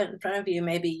if you have it in front of you,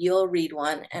 maybe you'll read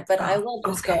one. But I Oh, will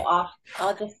just go okay. off.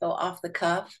 I'll just go off the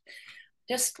cuff.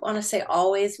 Just want to say,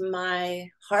 always my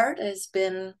heart has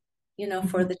been,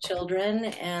 for Mhm. the children,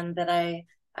 and that I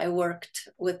worked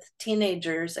with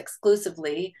teenagers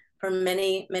exclusively for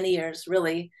many many years,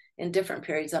 really in different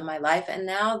periods of my life. And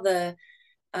now the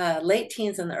late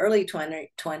teens and the early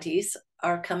 20s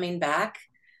are coming back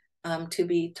to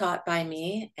be taught by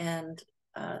me, and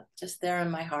just there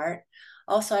in my heart.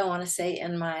 Also, I want to say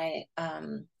in my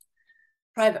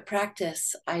private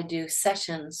practice, I do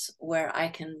sessions where I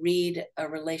can read a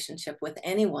relationship with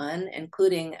anyone,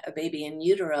 including a baby in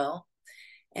utero,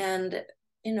 and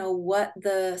what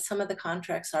the some of the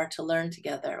contracts are to learn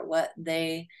together, what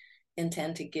they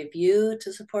intend to give you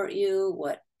to support you,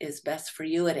 what is best for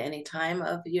you at any time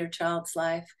of your child's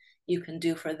life you can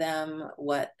do for them,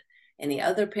 what any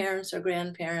other parents or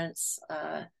grandparents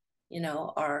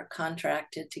are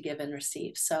contracted to give and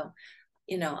receive. So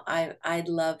I'd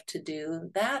love to do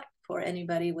that for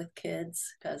anybody with kids,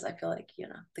 because I feel like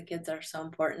the kids are so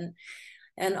important.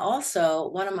 And also,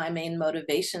 one of my main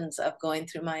motivations of going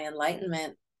through my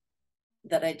enlightenment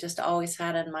that I just always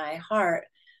had in my heart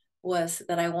was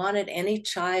that I wanted any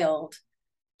child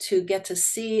to get to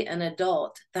see an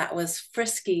adult that was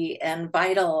frisky and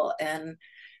vital, and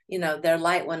their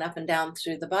light went up and down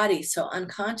through the body, so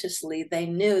unconsciously they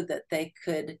knew that they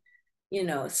could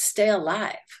stay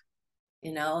alive,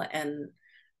 and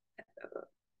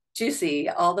juicy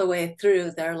all the way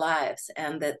through their lives,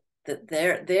 and that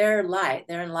their light,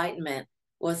 their enlightenment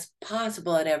was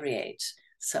possible at every age.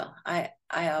 So I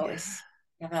Yeah. always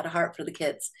have had a heart for the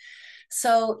kids.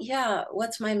 So yeah,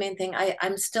 what's my main thing?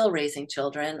 I'm still raising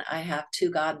children. I have two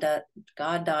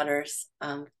goddaughters,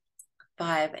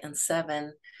 5 and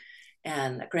 7,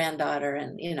 and a granddaughter,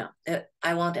 and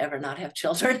I won't ever not have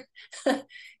children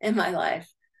in my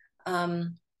life.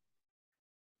 Um,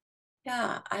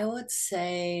 yeah, I would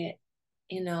say,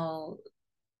 you know,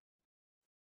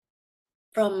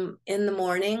 from in the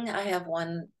morning, I have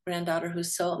one granddaughter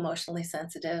who's so emotionally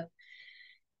sensitive.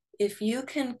 If you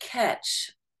can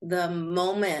catch the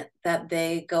moment that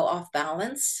they go off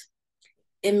balance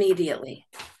immediately,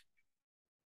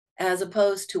 as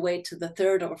opposed to wait to the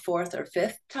third or fourth or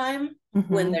fifth time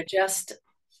when Mm-hmm. they're just,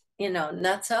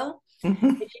 nutso. Mm-hmm.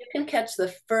 If you can catch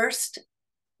the first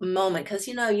moment, because,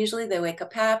 usually they wake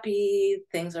up happy,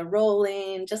 things are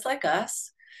rolling, just like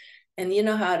us. And you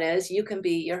know how it is.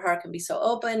 Your heart can be so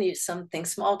open, something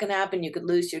small can happen, you could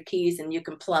lose your keys and you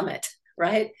can plummet,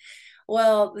 right?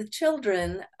 Well, the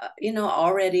children,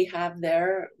 already have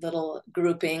their little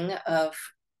grouping of,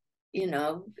 you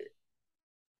know,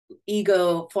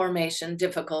 ego formation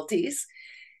difficulties.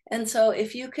 And so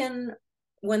if you can,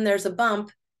 when there's a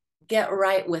bump, get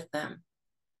right with them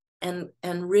and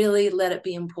really let it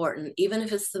be important, even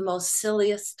if it's the most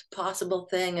silliest possible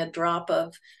thing, a drop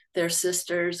of their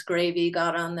sister's gravy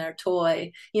got on their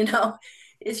toy,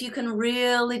 is you can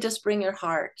really just bring your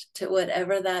heart to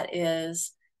whatever that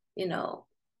is, you know,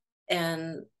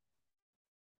 and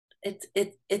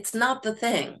it's not the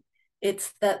thing.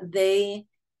 It's that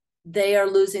they are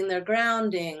losing their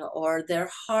grounding, or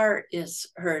their heart is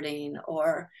hurting,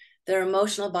 or their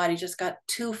emotional body just got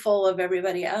too full of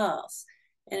everybody else.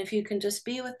 And if you can just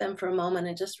be with them for a moment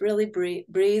and just really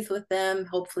breathe with them,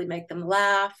 hopefully make them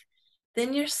laugh,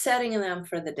 then you're setting them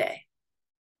for the day.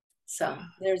 So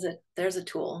there's a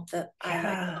tool that I like to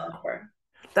Yeah. offer.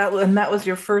 And that was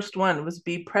your first one, was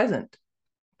be present.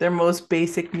 Their most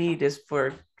basic need is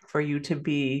for you to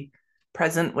be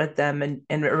present with them. And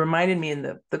it reminded me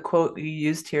in the quote you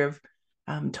used here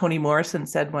of Toni Morrison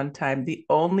said one time, the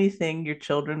only thing your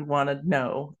children want to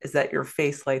know is that your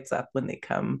face lights up when they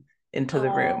come into the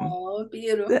room. Oh, That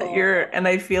beautiful. you're, and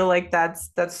I feel like that's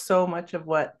so much of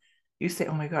what you say.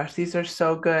 Oh my gosh, these are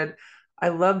so good. I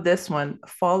love this one.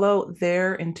 Follow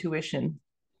their intuition.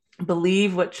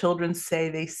 Believe what children say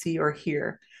they see or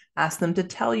hear. Ask them to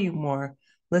tell you more.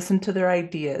 Listen to their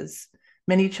ideas.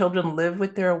 Many children live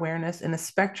with their awareness in a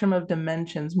spectrum of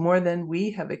dimensions more than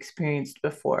we have experienced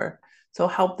before. So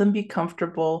help them be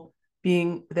comfortable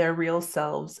being their real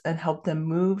selves and help them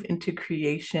move into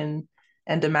creation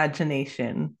and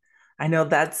imagination. I know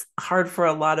that's hard for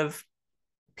a lot of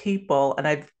people, and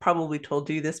I've probably told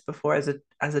you this before, as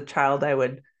a child, I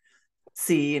would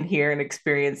see and hear and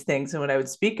experience things. And when I would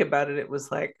speak about it, it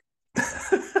was like,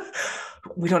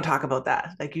 we don't talk about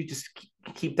that. Like, you just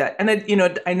keep that. And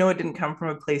I know it didn't come from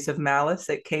a place of malice.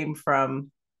 It came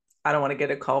from, I don't want to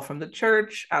get a call from the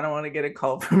church. I don't want to get a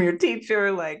call from your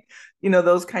teacher, like,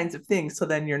 those kinds of things. So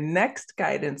then your next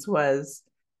guidance was,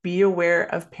 be aware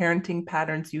of parenting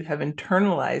patterns you have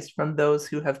internalized from those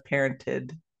who have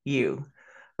parented you,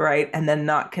 right? And then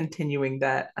not continuing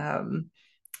that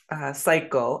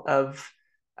cycle of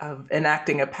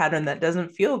enacting a pattern that doesn't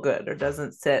feel good or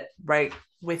doesn't sit right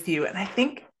with you. And I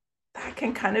think that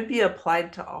can kind of be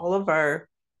applied to all of our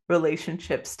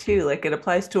relationships too. Like, it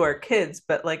applies to our kids,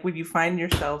 but like, when you find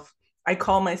yourself, I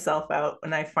call myself out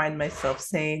when I find myself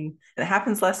saying, and it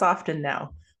happens less often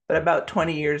now, but about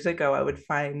 20 years ago, I would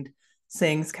find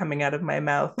sayings coming out of my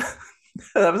mouth.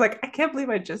 I was like, I can't believe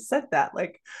I just said that.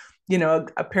 Like,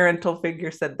 a parental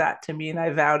figure said that to me, and I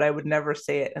vowed I would never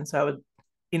say it. And so I would,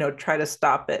 try to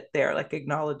stop it there, like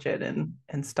acknowledge it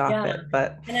and stop Yeah. it.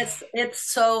 But And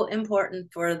it's so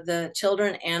important for the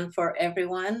children and for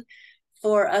everyone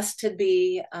for us to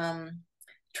be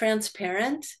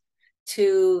transparent,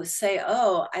 to say,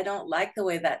 oh, I don't like the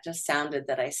way that just sounded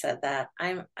that I said that.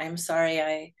 I'm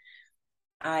sorry.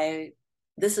 I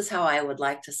this is how I would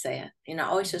like to say it.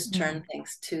 Always just turn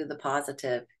things to the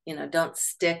positive. Don't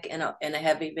stick in a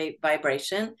heavy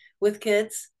vibration with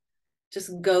kids.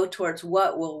 Just go towards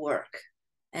what will work,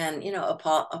 and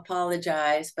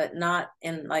apologize, but not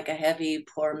in like a heavy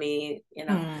poor me,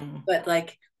 but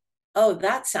like, oh,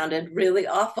 that sounded really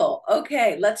awful.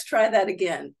 Okay, let's try that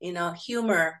again.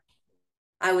 Humor,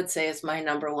 I would say, is my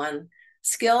number one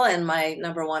skill and my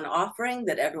number one offering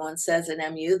that everyone says in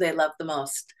MU they love the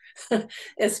most.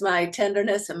 It's my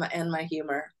tenderness and my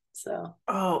humor. So,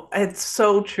 oh, it's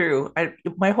so true.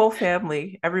 My whole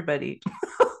family, everybody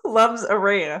loves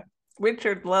Araya.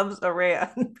 Richard loves Araya.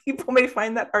 People may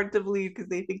find that hard to believe because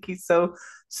they think he's so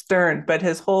stern, but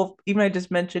even I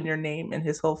just mentioned your name and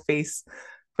his whole face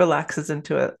relaxes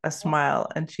into a smile.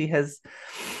 And she has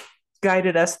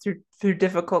guided us through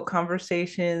difficult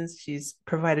conversations. She's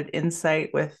provided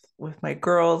insight with my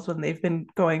girls when they've been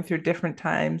going through different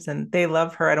times, and they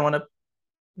love her. I don't want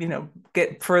to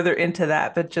get further into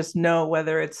that, but just know,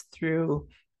 whether it's through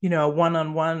a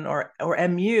one-on-one or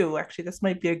MU. Actually, this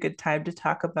might be a good time to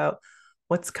talk about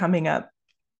what's coming up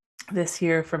this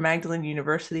year for Magdalene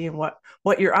University, and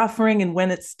what you're offering and when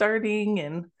it's starting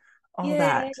and all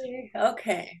that. yay.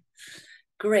 Okay,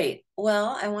 great.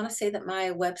 Well, I want to say that my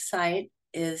website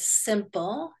is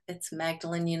simple. It's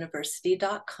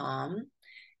magdaleneuniversity.com.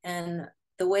 And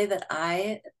the way that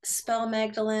I spell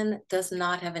Magdalene does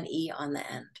not have an E on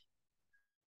the end.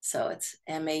 So it's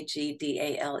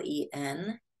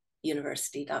Magdalen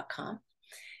university.com.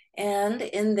 And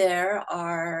in there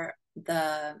are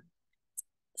the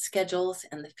schedules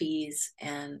and the fees.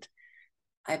 And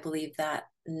I believe that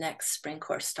next spring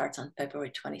course starts on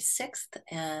February 26th.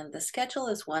 And the schedule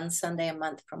is one Sunday a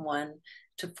month from 1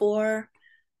 to 4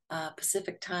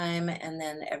 Pacific time. And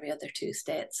then every other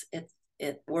Tuesday.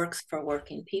 It works for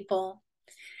working people.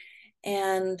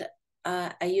 And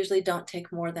I usually don't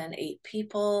take more than 8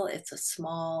 people. It's a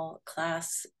small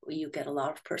class. You get a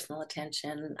lot of personal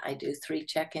attention. I do 3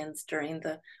 check-ins during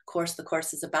the course. The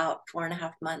course is about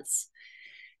 4.5 months.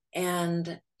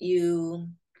 And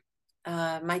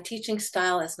my teaching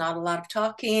style is not a lot of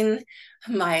talking.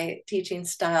 My teaching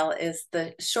style is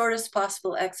the shortest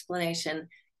possible explanation,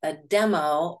 a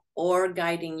demo, or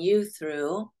guiding you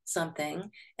through something,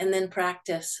 and then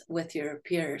practice with your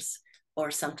peers,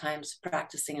 or sometimes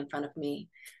practicing in front of me.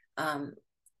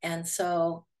 And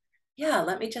so, yeah,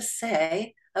 let me just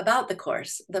say about the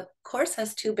course. The course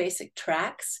has 2 basic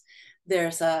tracks.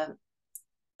 There's a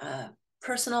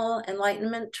personal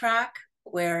enlightenment track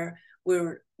where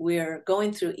we're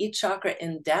going through each chakra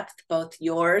in depth, both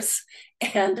yours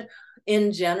and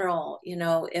in general.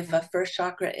 If a first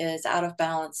chakra is out of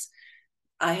balance,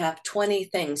 I have 20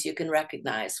 things you can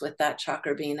recognize with that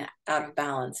chakra being out of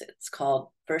balance. It's called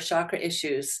first chakra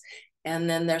issues. And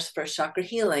then there's first chakra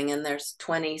healing, and there's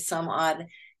 20 some odd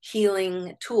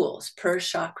healing tools per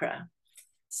chakra.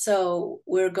 So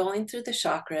we're going through the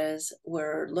chakras.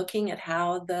 We're looking at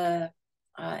how the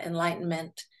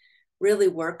enlightenment really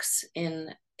works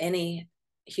in any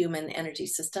human energy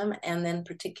system, and then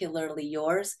particularly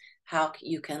yours, how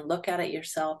you can look at it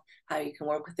yourself, how you can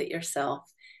work with it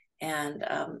yourself. And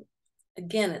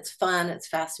again, it's fun, it's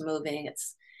fast moving,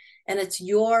 it's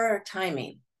your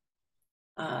timing.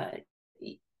 If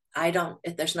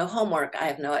there's no homework, I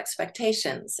have no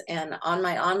expectations. And on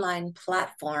my online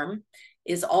platform,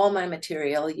 is all my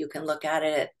material. You can look at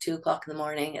it at 2 o'clock in the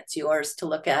morning. It's yours to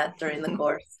look at during the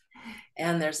course.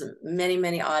 And there's many,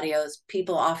 many audios.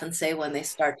 People often say when they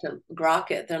start to grok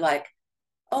it, they're like,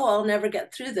 oh, I'll never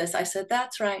get through this. I said,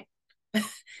 that's right.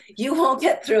 You won't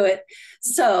get through it.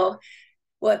 So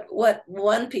what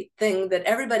one thing that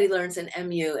everybody learns in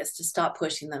MU is to stop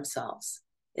pushing themselves,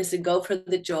 is to go for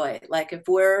the joy. Like if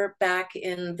we're back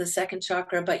in the second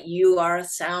chakra, but you are a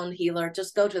sound healer,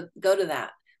 just go to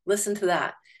that. Listen to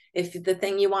that. If the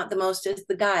thing you want the most is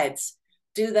the guides,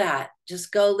 do that.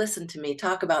 Just go listen to me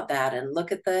talk about that, and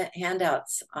look at the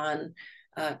handouts on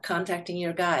contacting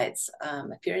your guides.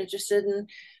 If you're interested in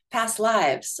past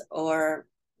lives, or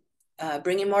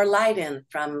bringing more light in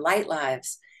from light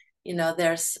lives, you know,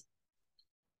 there's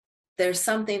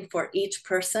something for each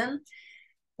person,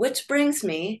 which brings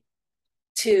me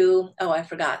to, oh, I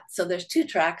forgot. So there's 2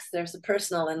 tracks. There's the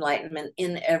personal enlightenment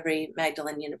in every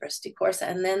Magdalene University course.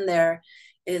 And then there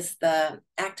is the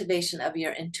activation of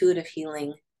your intuitive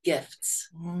healing gifts.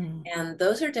 And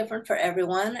those are different for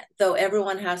everyone, though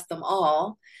everyone has them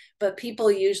all. But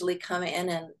people usually come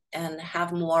in and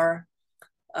have more,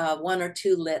 1 or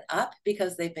 2 lit up,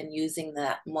 because they've been using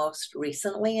that most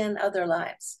recently in other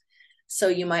lives. So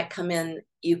you might come in,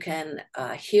 you can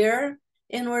hear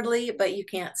inwardly, but you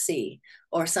can't see.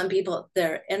 Or some people,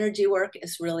 their energy work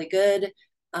is really good,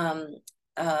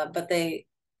 but they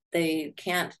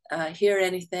can't hear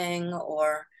anything.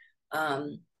 Or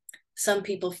some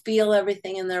people feel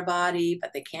everything in their body,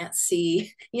 but they can't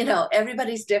see. You know,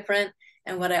 everybody's different.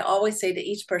 And what I always say to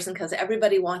each person, because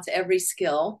everybody wants every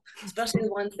skill, especially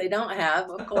the ones they don't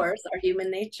have, of course, our human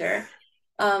nature.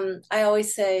 I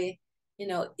always say, you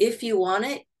know, if you want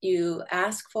it, you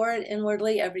ask for it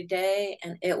inwardly every day,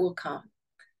 and it will come.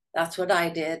 That's what I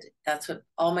did. That's what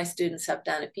all my students have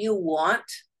done. If you want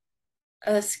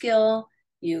a skill,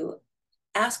 you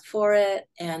ask for it,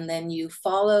 and then you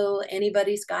follow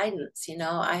anybody's guidance. You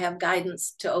know, I have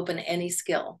guidance to open any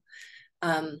skill.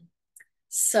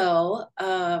 So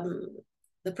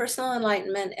the personal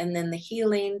enlightenment, and then the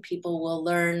healing, people will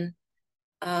learn,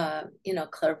 you know,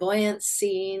 clairvoyance,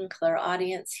 seeing,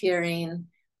 clairaudience, hearing,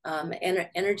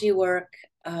 energy work,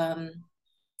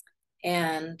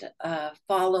 and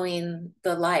following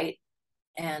the light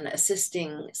and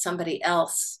assisting somebody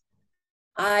else.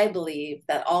 I believe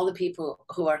that all the people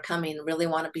who are coming really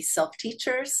want to be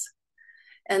self-teachers.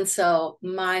 And so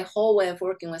my whole way of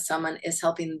working with someone is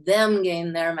helping them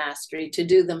gain their mastery to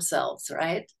do themselves,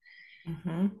 right?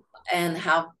 Mm-hmm. And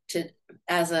how to,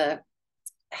 as a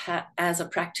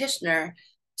practitioner,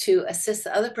 to assist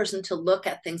the other person to look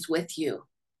at things with you.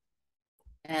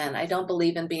 And I don't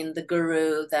believe in being the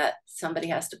guru that somebody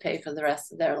has to pay for the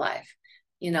rest of their life,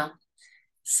 you know?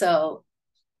 So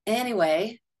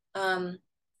anyway,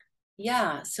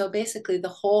 yeah, so basically the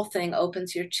whole thing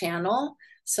opens your channel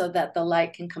so that the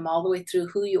light can come all the way through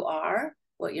who you are,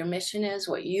 what your mission is,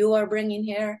 what you are bringing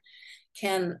here,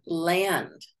 can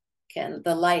land.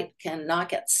 The light can not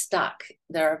get stuck.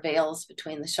 There are veils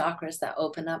between the chakras that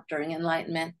open up during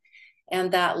enlightenment.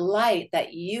 And that light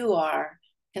that you are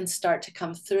can start to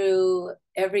come through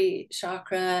every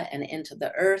chakra and into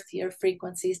the earth, your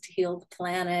frequencies, to heal the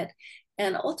planet.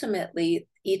 And ultimately,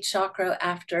 each chakra,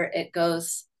 after it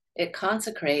goes, it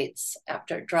consecrates,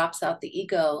 after it drops out the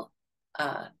ego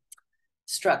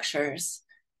structures,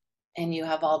 and you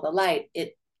have all the light,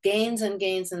 it gains and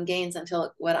gains and gains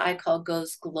until what I call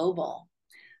goes global.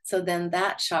 So then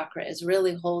that chakra is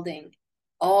really holding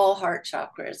all heart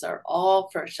chakras, or all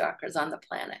first chakras on the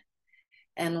planet.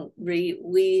 And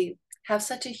we have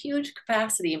such a huge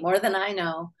capacity, more than I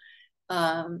know.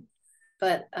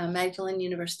 But Magdalene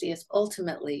University is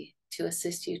ultimately to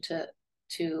assist you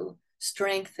to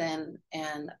strengthen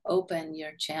and open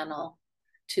your channel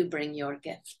to bring your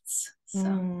gifts.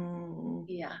 So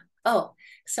yeah. Oh,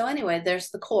 so anyway, there's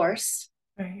the course.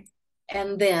 Right.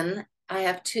 And then I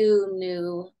have 2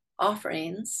 new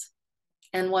offerings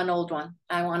and 1 old one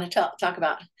I want to talk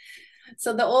about.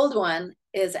 So the old one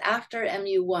is after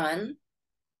MU1,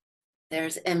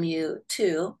 there's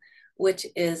MU2, which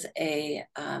is a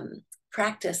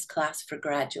practice class for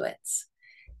graduates.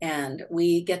 And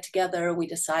we get together, we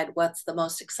decide what's the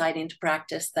most exciting to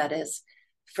practice, that is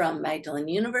from Magdalene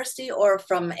University or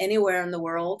from anywhere in the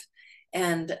world.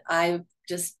 And I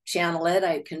just channel it.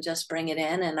 I can just bring it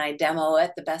in and I demo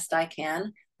it the best I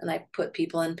can. And I put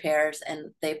people in pairs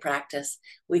and they practice.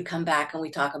 We come back and we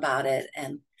talk about it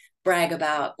and brag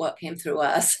about what came through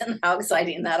us and how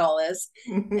exciting that all is.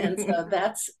 And so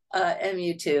that's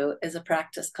MU2, is a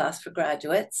practice class for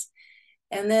graduates.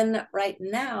 And then right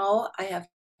now I have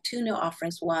 2 new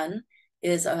offerings. One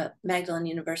is a Magdalene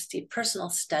University personal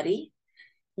study,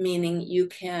 meaning you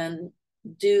can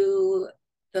do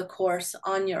the course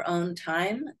on your own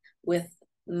time with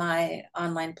my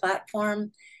online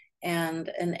platform and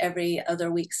an every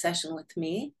other week session with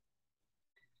me.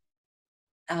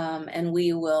 And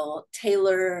we will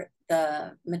tailor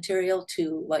the material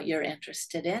to what you're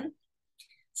interested in.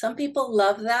 Some people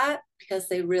love that because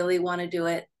they really want to do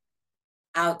it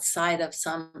outside of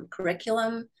some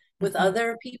curriculum with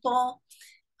other people.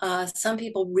 Some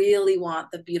people really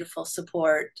want the beautiful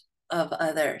support of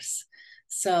others.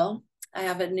 So I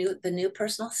have the new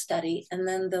personal study. And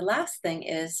then the last thing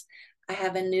is I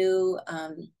have a new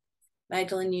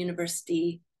Magdalene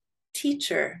University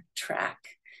teacher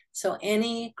track. So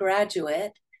any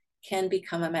graduate can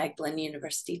become a Magdalene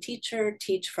University teacher,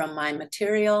 teach from my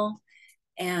material,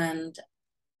 and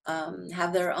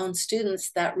have their own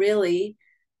students that really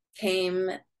came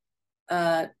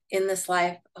in this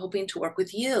life hoping to work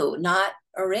with you, not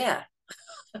Aurea.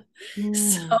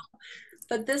 So,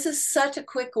 but this is such a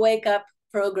quick wake up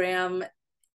program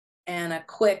and a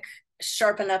quick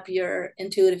sharpen up your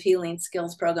intuitive healing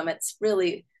skills program.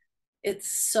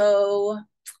 It's so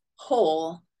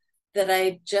whole that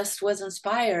I just was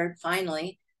inspired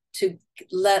finally to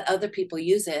let other people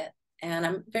use it. And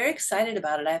I'm very excited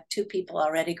about it. I have 2 people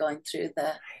already going through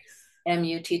the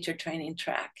MU teacher training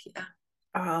track. Yeah.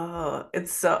 Oh,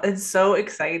 it's so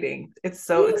exciting. It's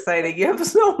so exciting. You have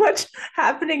so much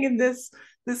happening in this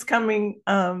coming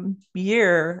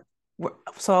year.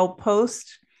 So I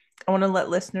want to let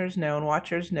listeners know and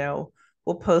watchers know,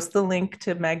 we'll post the link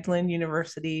to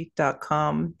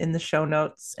magdaleneuniversity.com in the show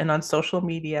notes and on social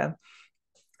media.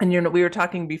 And we were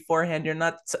talking beforehand,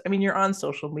 you're on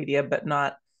social media, but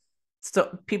not,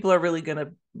 so people are really going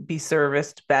to be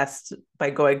serviced best by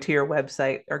going to your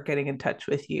website or getting in touch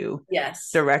with you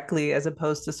directly, as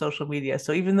opposed to social media.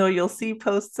 So even though you'll see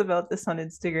posts about this on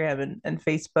Instagram and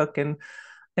Facebook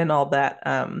and all that,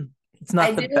 it's not.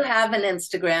 I do have an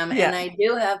Instagram, and I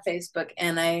do have Facebook,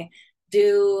 and I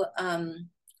do and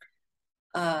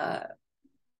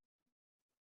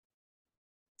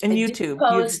YouTube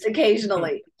post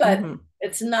occasionally, but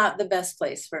it's not the best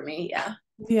place for me.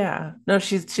 Yeah. No,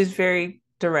 she's very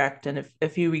direct, and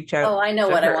if you reach out. Oh, I know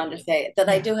what I wanted to say. That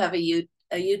I do have a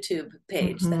YouTube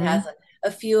page that has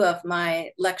a few of my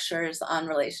lectures on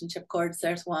relationship cords.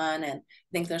 There's one, and I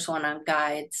think there's one on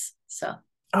guides. So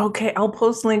okay, I'll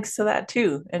post links to that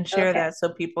too and share that so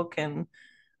people can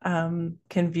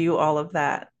view all of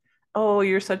that. Oh,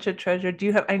 you're such a treasure.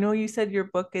 I know you said your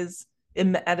book is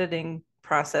in the editing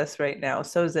process right now.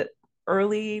 So is it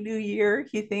early new year,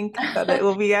 you think, that it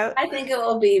will be out? I think it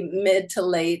will be mid to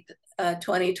late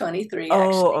 2023,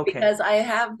 because I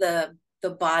have the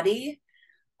body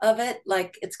of it,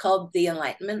 like it's called The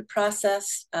Enlightenment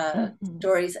Process,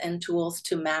 Stories and Tools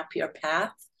to Map Your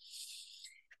Path.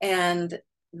 And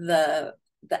the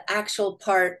actual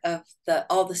part of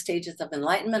all the stages of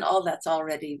enlightenment, all that's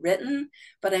already written,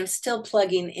 but I'm still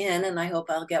plugging in, and I hope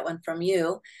I'll get one from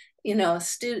you,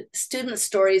 student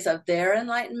stories of their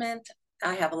enlightenment.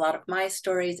 I have a lot of my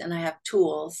stories, and I have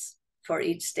tools for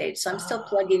each stage. So I'm still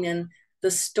plugging in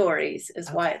the stories, is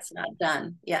why it's not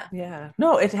done. Yeah.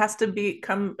 No, it has to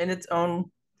come in its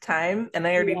own time, and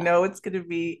I already know it's going to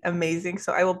be amazing.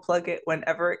 So I will plug it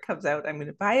whenever it comes out. I'm going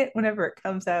to buy it whenever it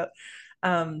comes out.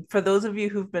 For those of you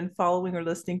who've been following or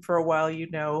listening for a while,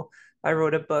 I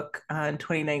wrote a book in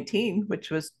 2019,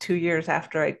 which was 2 years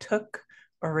after I took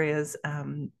Aurea's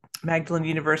Magdalene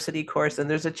University course, and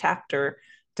there's a chapter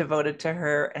devoted to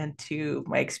her and to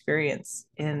my experience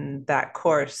in that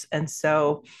course. And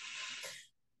so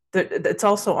it's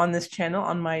also on this channel,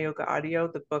 on My Yoga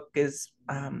Audio. The book is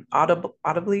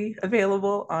audibly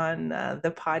available on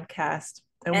the podcast.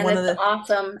 And it's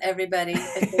awesome, everybody.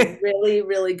 It's a really,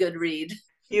 really good read.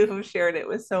 You have shared it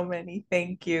with so many.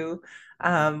 Thank you.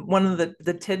 One of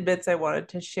the tidbits I wanted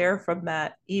to share from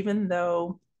that, even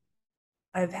though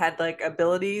I've had like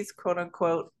abilities, quote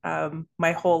unquote,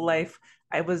 my whole life,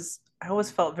 I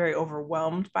always felt very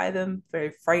overwhelmed by them,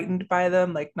 very frightened by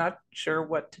them, like not sure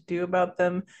what to do about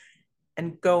them.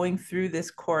 And going through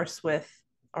this course with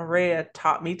Aurea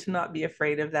taught me to not be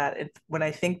afraid of that. And when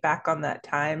I think back on that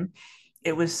time,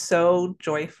 it was so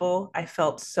joyful. I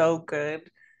felt so good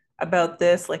about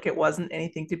this. Like it wasn't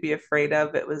anything to be afraid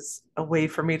of. It was a way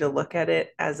for me to look at it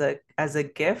as a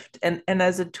gift and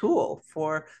as a tool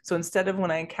so instead of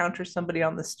when I encounter somebody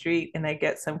on the street and I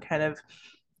get some kind of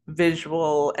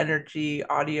visual, energy,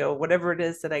 audio, whatever it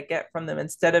is that I get from them,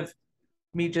 instead of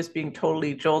me just being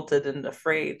totally jolted and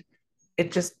afraid,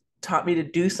 it just taught me to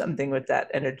do something with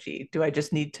that energy. Do I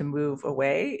just need to move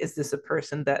away? Is this a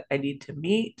person that I need to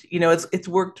meet? It's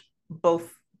worked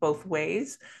both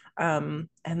ways. And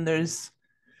there's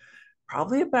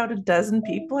probably about a dozen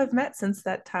people I've met since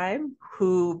that time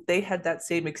who they had that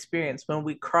same experience. When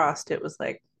we crossed, it was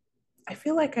like, I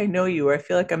feel like I know you, or I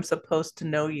feel like I'm supposed to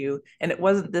know you. And it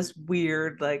wasn't this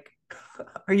weird, like,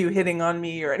 are you hitting on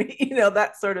me or any,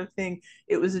 that sort of thing.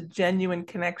 It was a genuine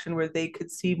connection where they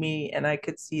could see me and I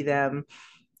could see them.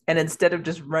 And instead of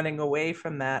just running away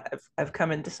from that, I've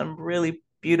come into some really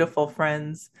beautiful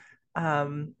friends.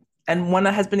 And one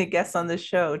has been a guest on this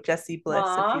show, Jessie Bliss, a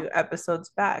Aw. few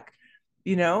episodes back.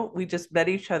 We just met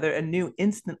each other and knew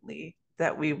instantly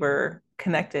that we were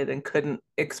connected and couldn't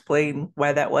explain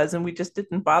why that was. And we just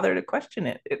didn't bother to question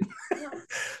it. Yeah.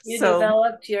 You So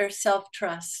developed your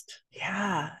self-trust.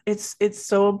 yeah, it's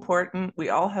so important. We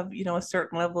all have, a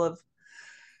certain level of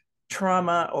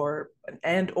trauma or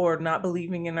not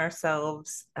believing in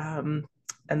ourselves.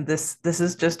 And this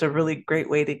is just a really great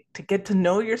way to get to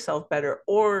know yourself better.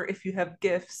 Or if you have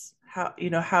gifts, how,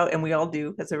 and we all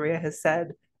do, as Aria has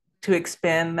said, to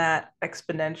expand that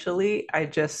exponentially. I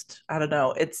don't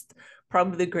know. It's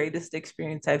probably the greatest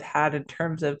experience I've had in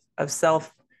terms of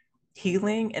self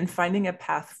healing and finding a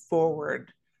path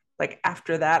forward. Like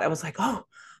after that, I was like, oh,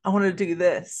 I want to do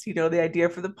this. The idea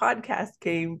for the podcast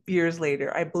came years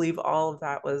later. I believe all of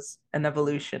that was an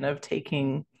evolution of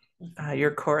taking your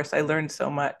course. I learned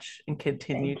so much and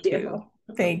continue Thank to. you.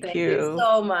 Thank Thank you you.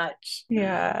 so much.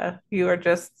 Yeah, you are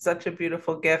just such a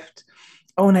beautiful gift.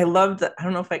 Oh, and I love that. I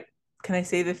don't know if I can I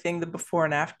say the thing, the before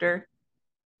and after,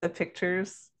 the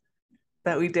pictures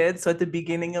that we did. So at the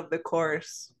beginning of the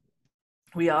course,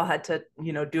 we all had to,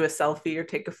 do a selfie or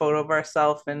take a photo of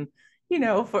ourselves. And,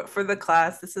 for the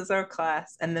class, this is our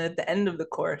class. And then at the end of the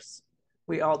course,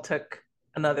 we all took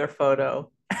another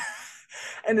photo.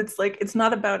 And it's like, it's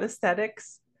not about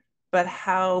aesthetics, but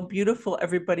how beautiful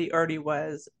everybody already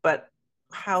was, but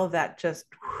how that just,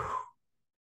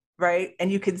 right?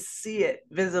 And you can see it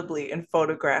visibly in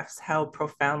photographs, how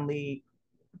profoundly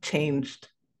changed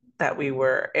that we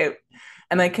were.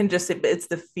 And I can just say, but it's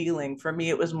the feeling. For me,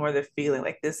 it was more the feeling,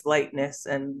 like this lightness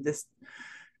and this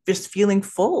just feeling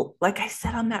full. Like I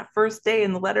said on that first day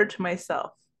in the letter to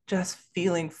myself, just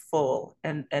feeling full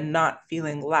and not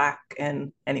feeling lack.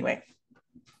 And anyway,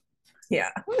 yeah.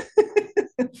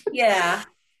 Yeah,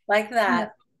 like Yeah.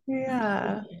 that.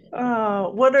 Yeah.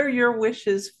 What are your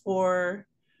wishes for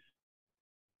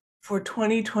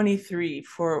 2023,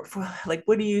 for like,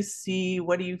 what do you see,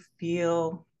 what do you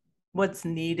feel, what's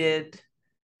needed?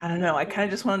 I don't know. I kind of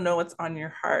just want to know what's on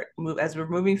your heart. Move as we're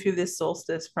moving through this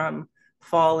solstice from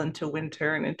fall into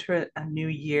winter and into a new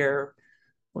year.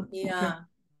 Yeah.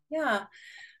 Yeah.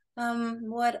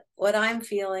 What I'm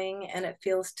feeling, and it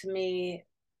feels to me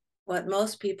what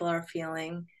most people are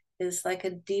feeling, is like a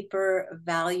deeper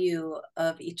value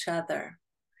of each other,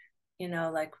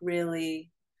 like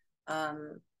really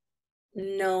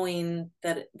knowing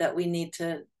that we need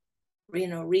to,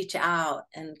 reach out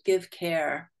and give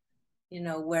care,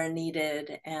 where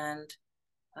needed,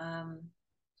 um,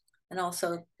 and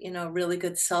also, really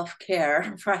good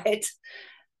self-care, right?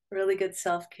 Really good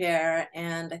self-care.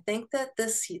 And I think that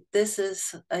this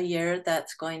is a year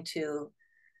that's going to,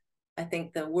 I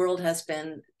think the world has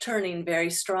been turning very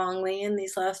strongly in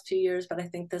these last 2 years, but I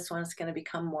think this one is going to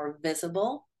become more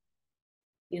visible.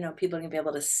 People are going to be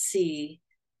able to see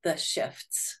the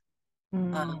shifts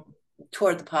Mm.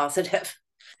 toward the positive.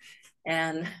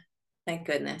 And thank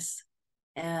goodness.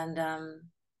 And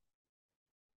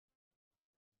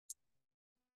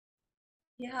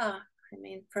yeah, I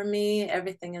mean, for me,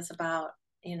 everything is about,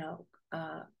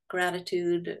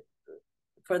 gratitude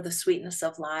for the sweetness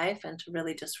of life and to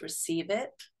really just receive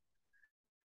it,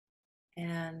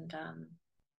 and um,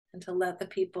 and to let the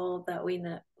people that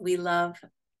we love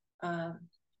uh,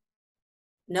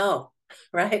 know,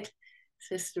 right? It's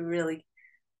just really,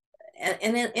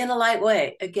 and in a light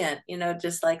way. Again,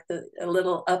 just like a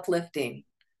little uplifting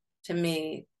to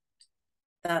me.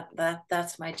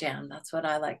 That's my jam. That's what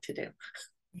I like to do.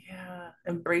 Yeah,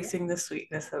 embracing the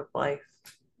sweetness of life.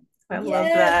 I love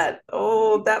Yes, that.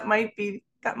 Oh, that might be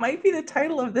the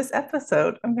title of this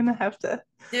episode. I'm gonna have to.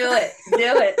 do it.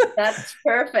 Do it. That's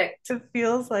perfect. It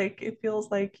feels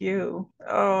like you.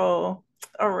 Oh,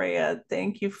 Aurea,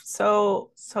 thank you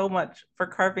so much for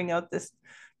carving out this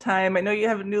time. I know you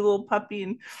have a new little puppy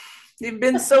and you've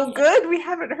been so good. We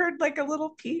haven't heard like a little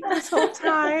peep this whole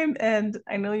time. And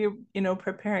I know you're,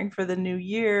 preparing for the new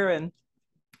year and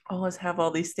always have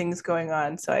all these things going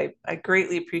on. So I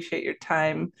greatly appreciate your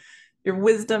time, your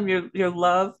wisdom, your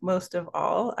love most of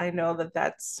all. I know that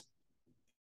that's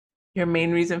your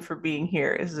main reason for being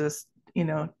here is just,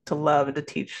 to love and to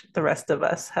teach the rest of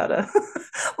us how to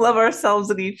love ourselves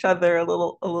and each other a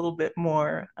little bit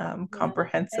more Yeah. Thank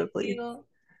comprehensively. you.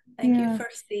 Thank you Yeah. for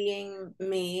seeing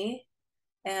me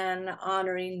and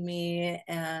honoring me.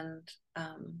 And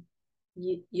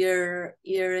you're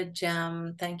a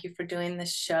gem. Thank you for doing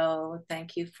this show.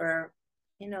 Thank you for,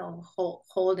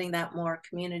 holding that more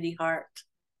community heart.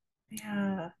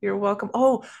 Yeah, you're welcome.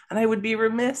 Oh, and I would be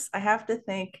remiss. I have to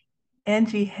thank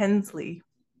Angie Hensley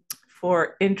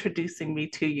for introducing me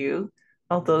to you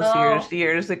all those Oh,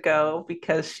 years ago,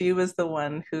 because she was the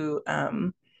one who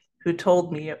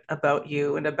told me about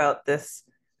you and about this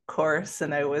course,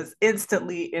 and I was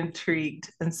instantly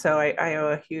intrigued. And so I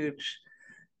owe a huge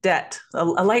debt, a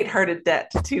lighthearted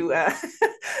debt to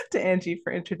to Angie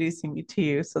for introducing me to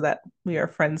you, so that we are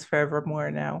friends forevermore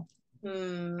now.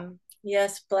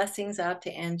 yes, blessings out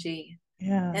to Angie.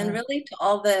 And Yeah. really to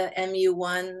all the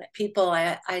MU1 people,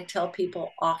 I tell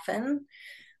people often,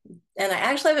 and I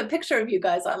actually have a picture of you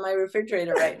guys on my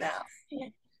refrigerator right now.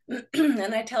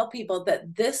 And I tell people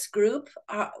that this group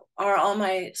are all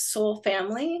my soul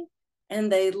family,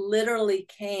 and they literally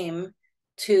came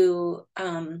to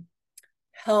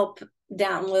help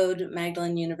download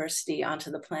Magdalene University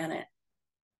onto the planet.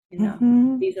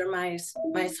 Mm-hmm. These are my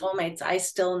soulmates. I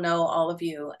still know all of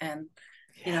you, and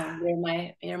Yeah.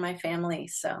 you're my family.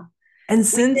 So And we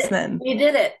since did then, we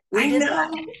did it. We I did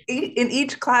that. know in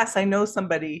each class, I know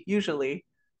somebody usually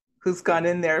who's gone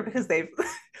in there because they've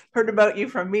heard about you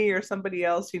from me or somebody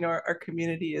else. Our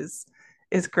community is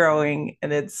growing,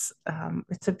 and it's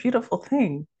a beautiful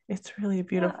thing. It's really a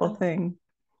beautiful Yeah. thing.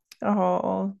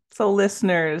 Oh, so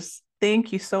listeners,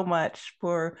 thank you so much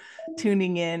for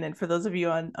tuning in. And for those of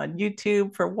you on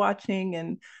YouTube for watching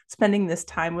and spending this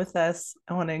time with us,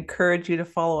 I want to encourage you to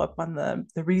follow up on the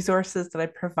resources that I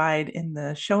provide in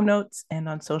the show notes and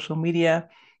on social media.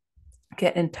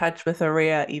 Get in touch with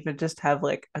Aurea, even just have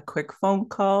like a quick phone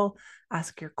call,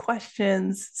 ask your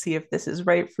questions, see if this is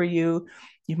right for you.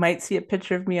 You might see a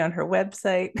picture of me on her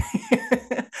website,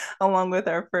 along with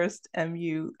our first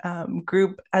MU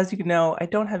group. As you know, I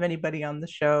don't have anybody on the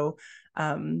show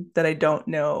that I don't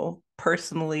know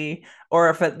personally, or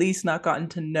if at least not gotten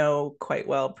to know quite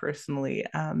well personally,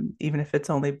 even if it's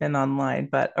only been online.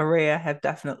 But Aurea have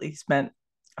definitely spent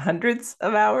hundreds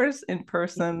of hours in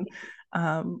person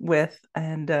with,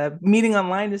 and meeting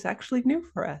online is actually new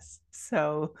for us.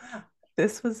 So Yeah.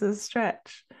 this was a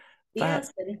stretch, but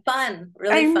Yes, and fun,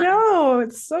 really I fun. know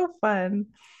it's so fun.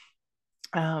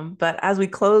 But as we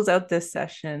close out this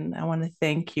session, I want to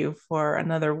thank you for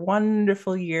another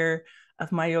wonderful year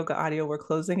of My Yoga Audio. We're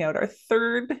closing out our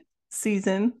third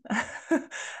season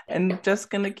and just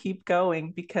going to keep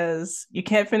going, because you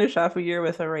can't finish off a year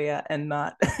with Aurea and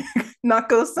not not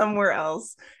go somewhere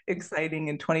else exciting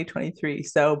in 2023.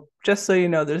 So just so you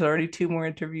know, there's already 2 more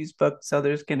interviews booked. So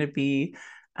there's going to be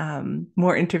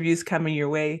more interviews coming your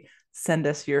way. Send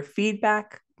us your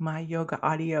feedback,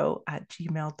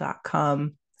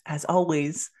 myyogaaaudio@gmail.com. As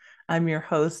always, I'm your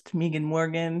host, Megan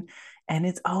Morgan, and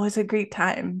it's always a great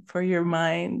time for your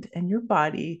mind and your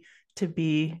body to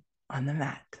be on the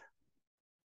mat.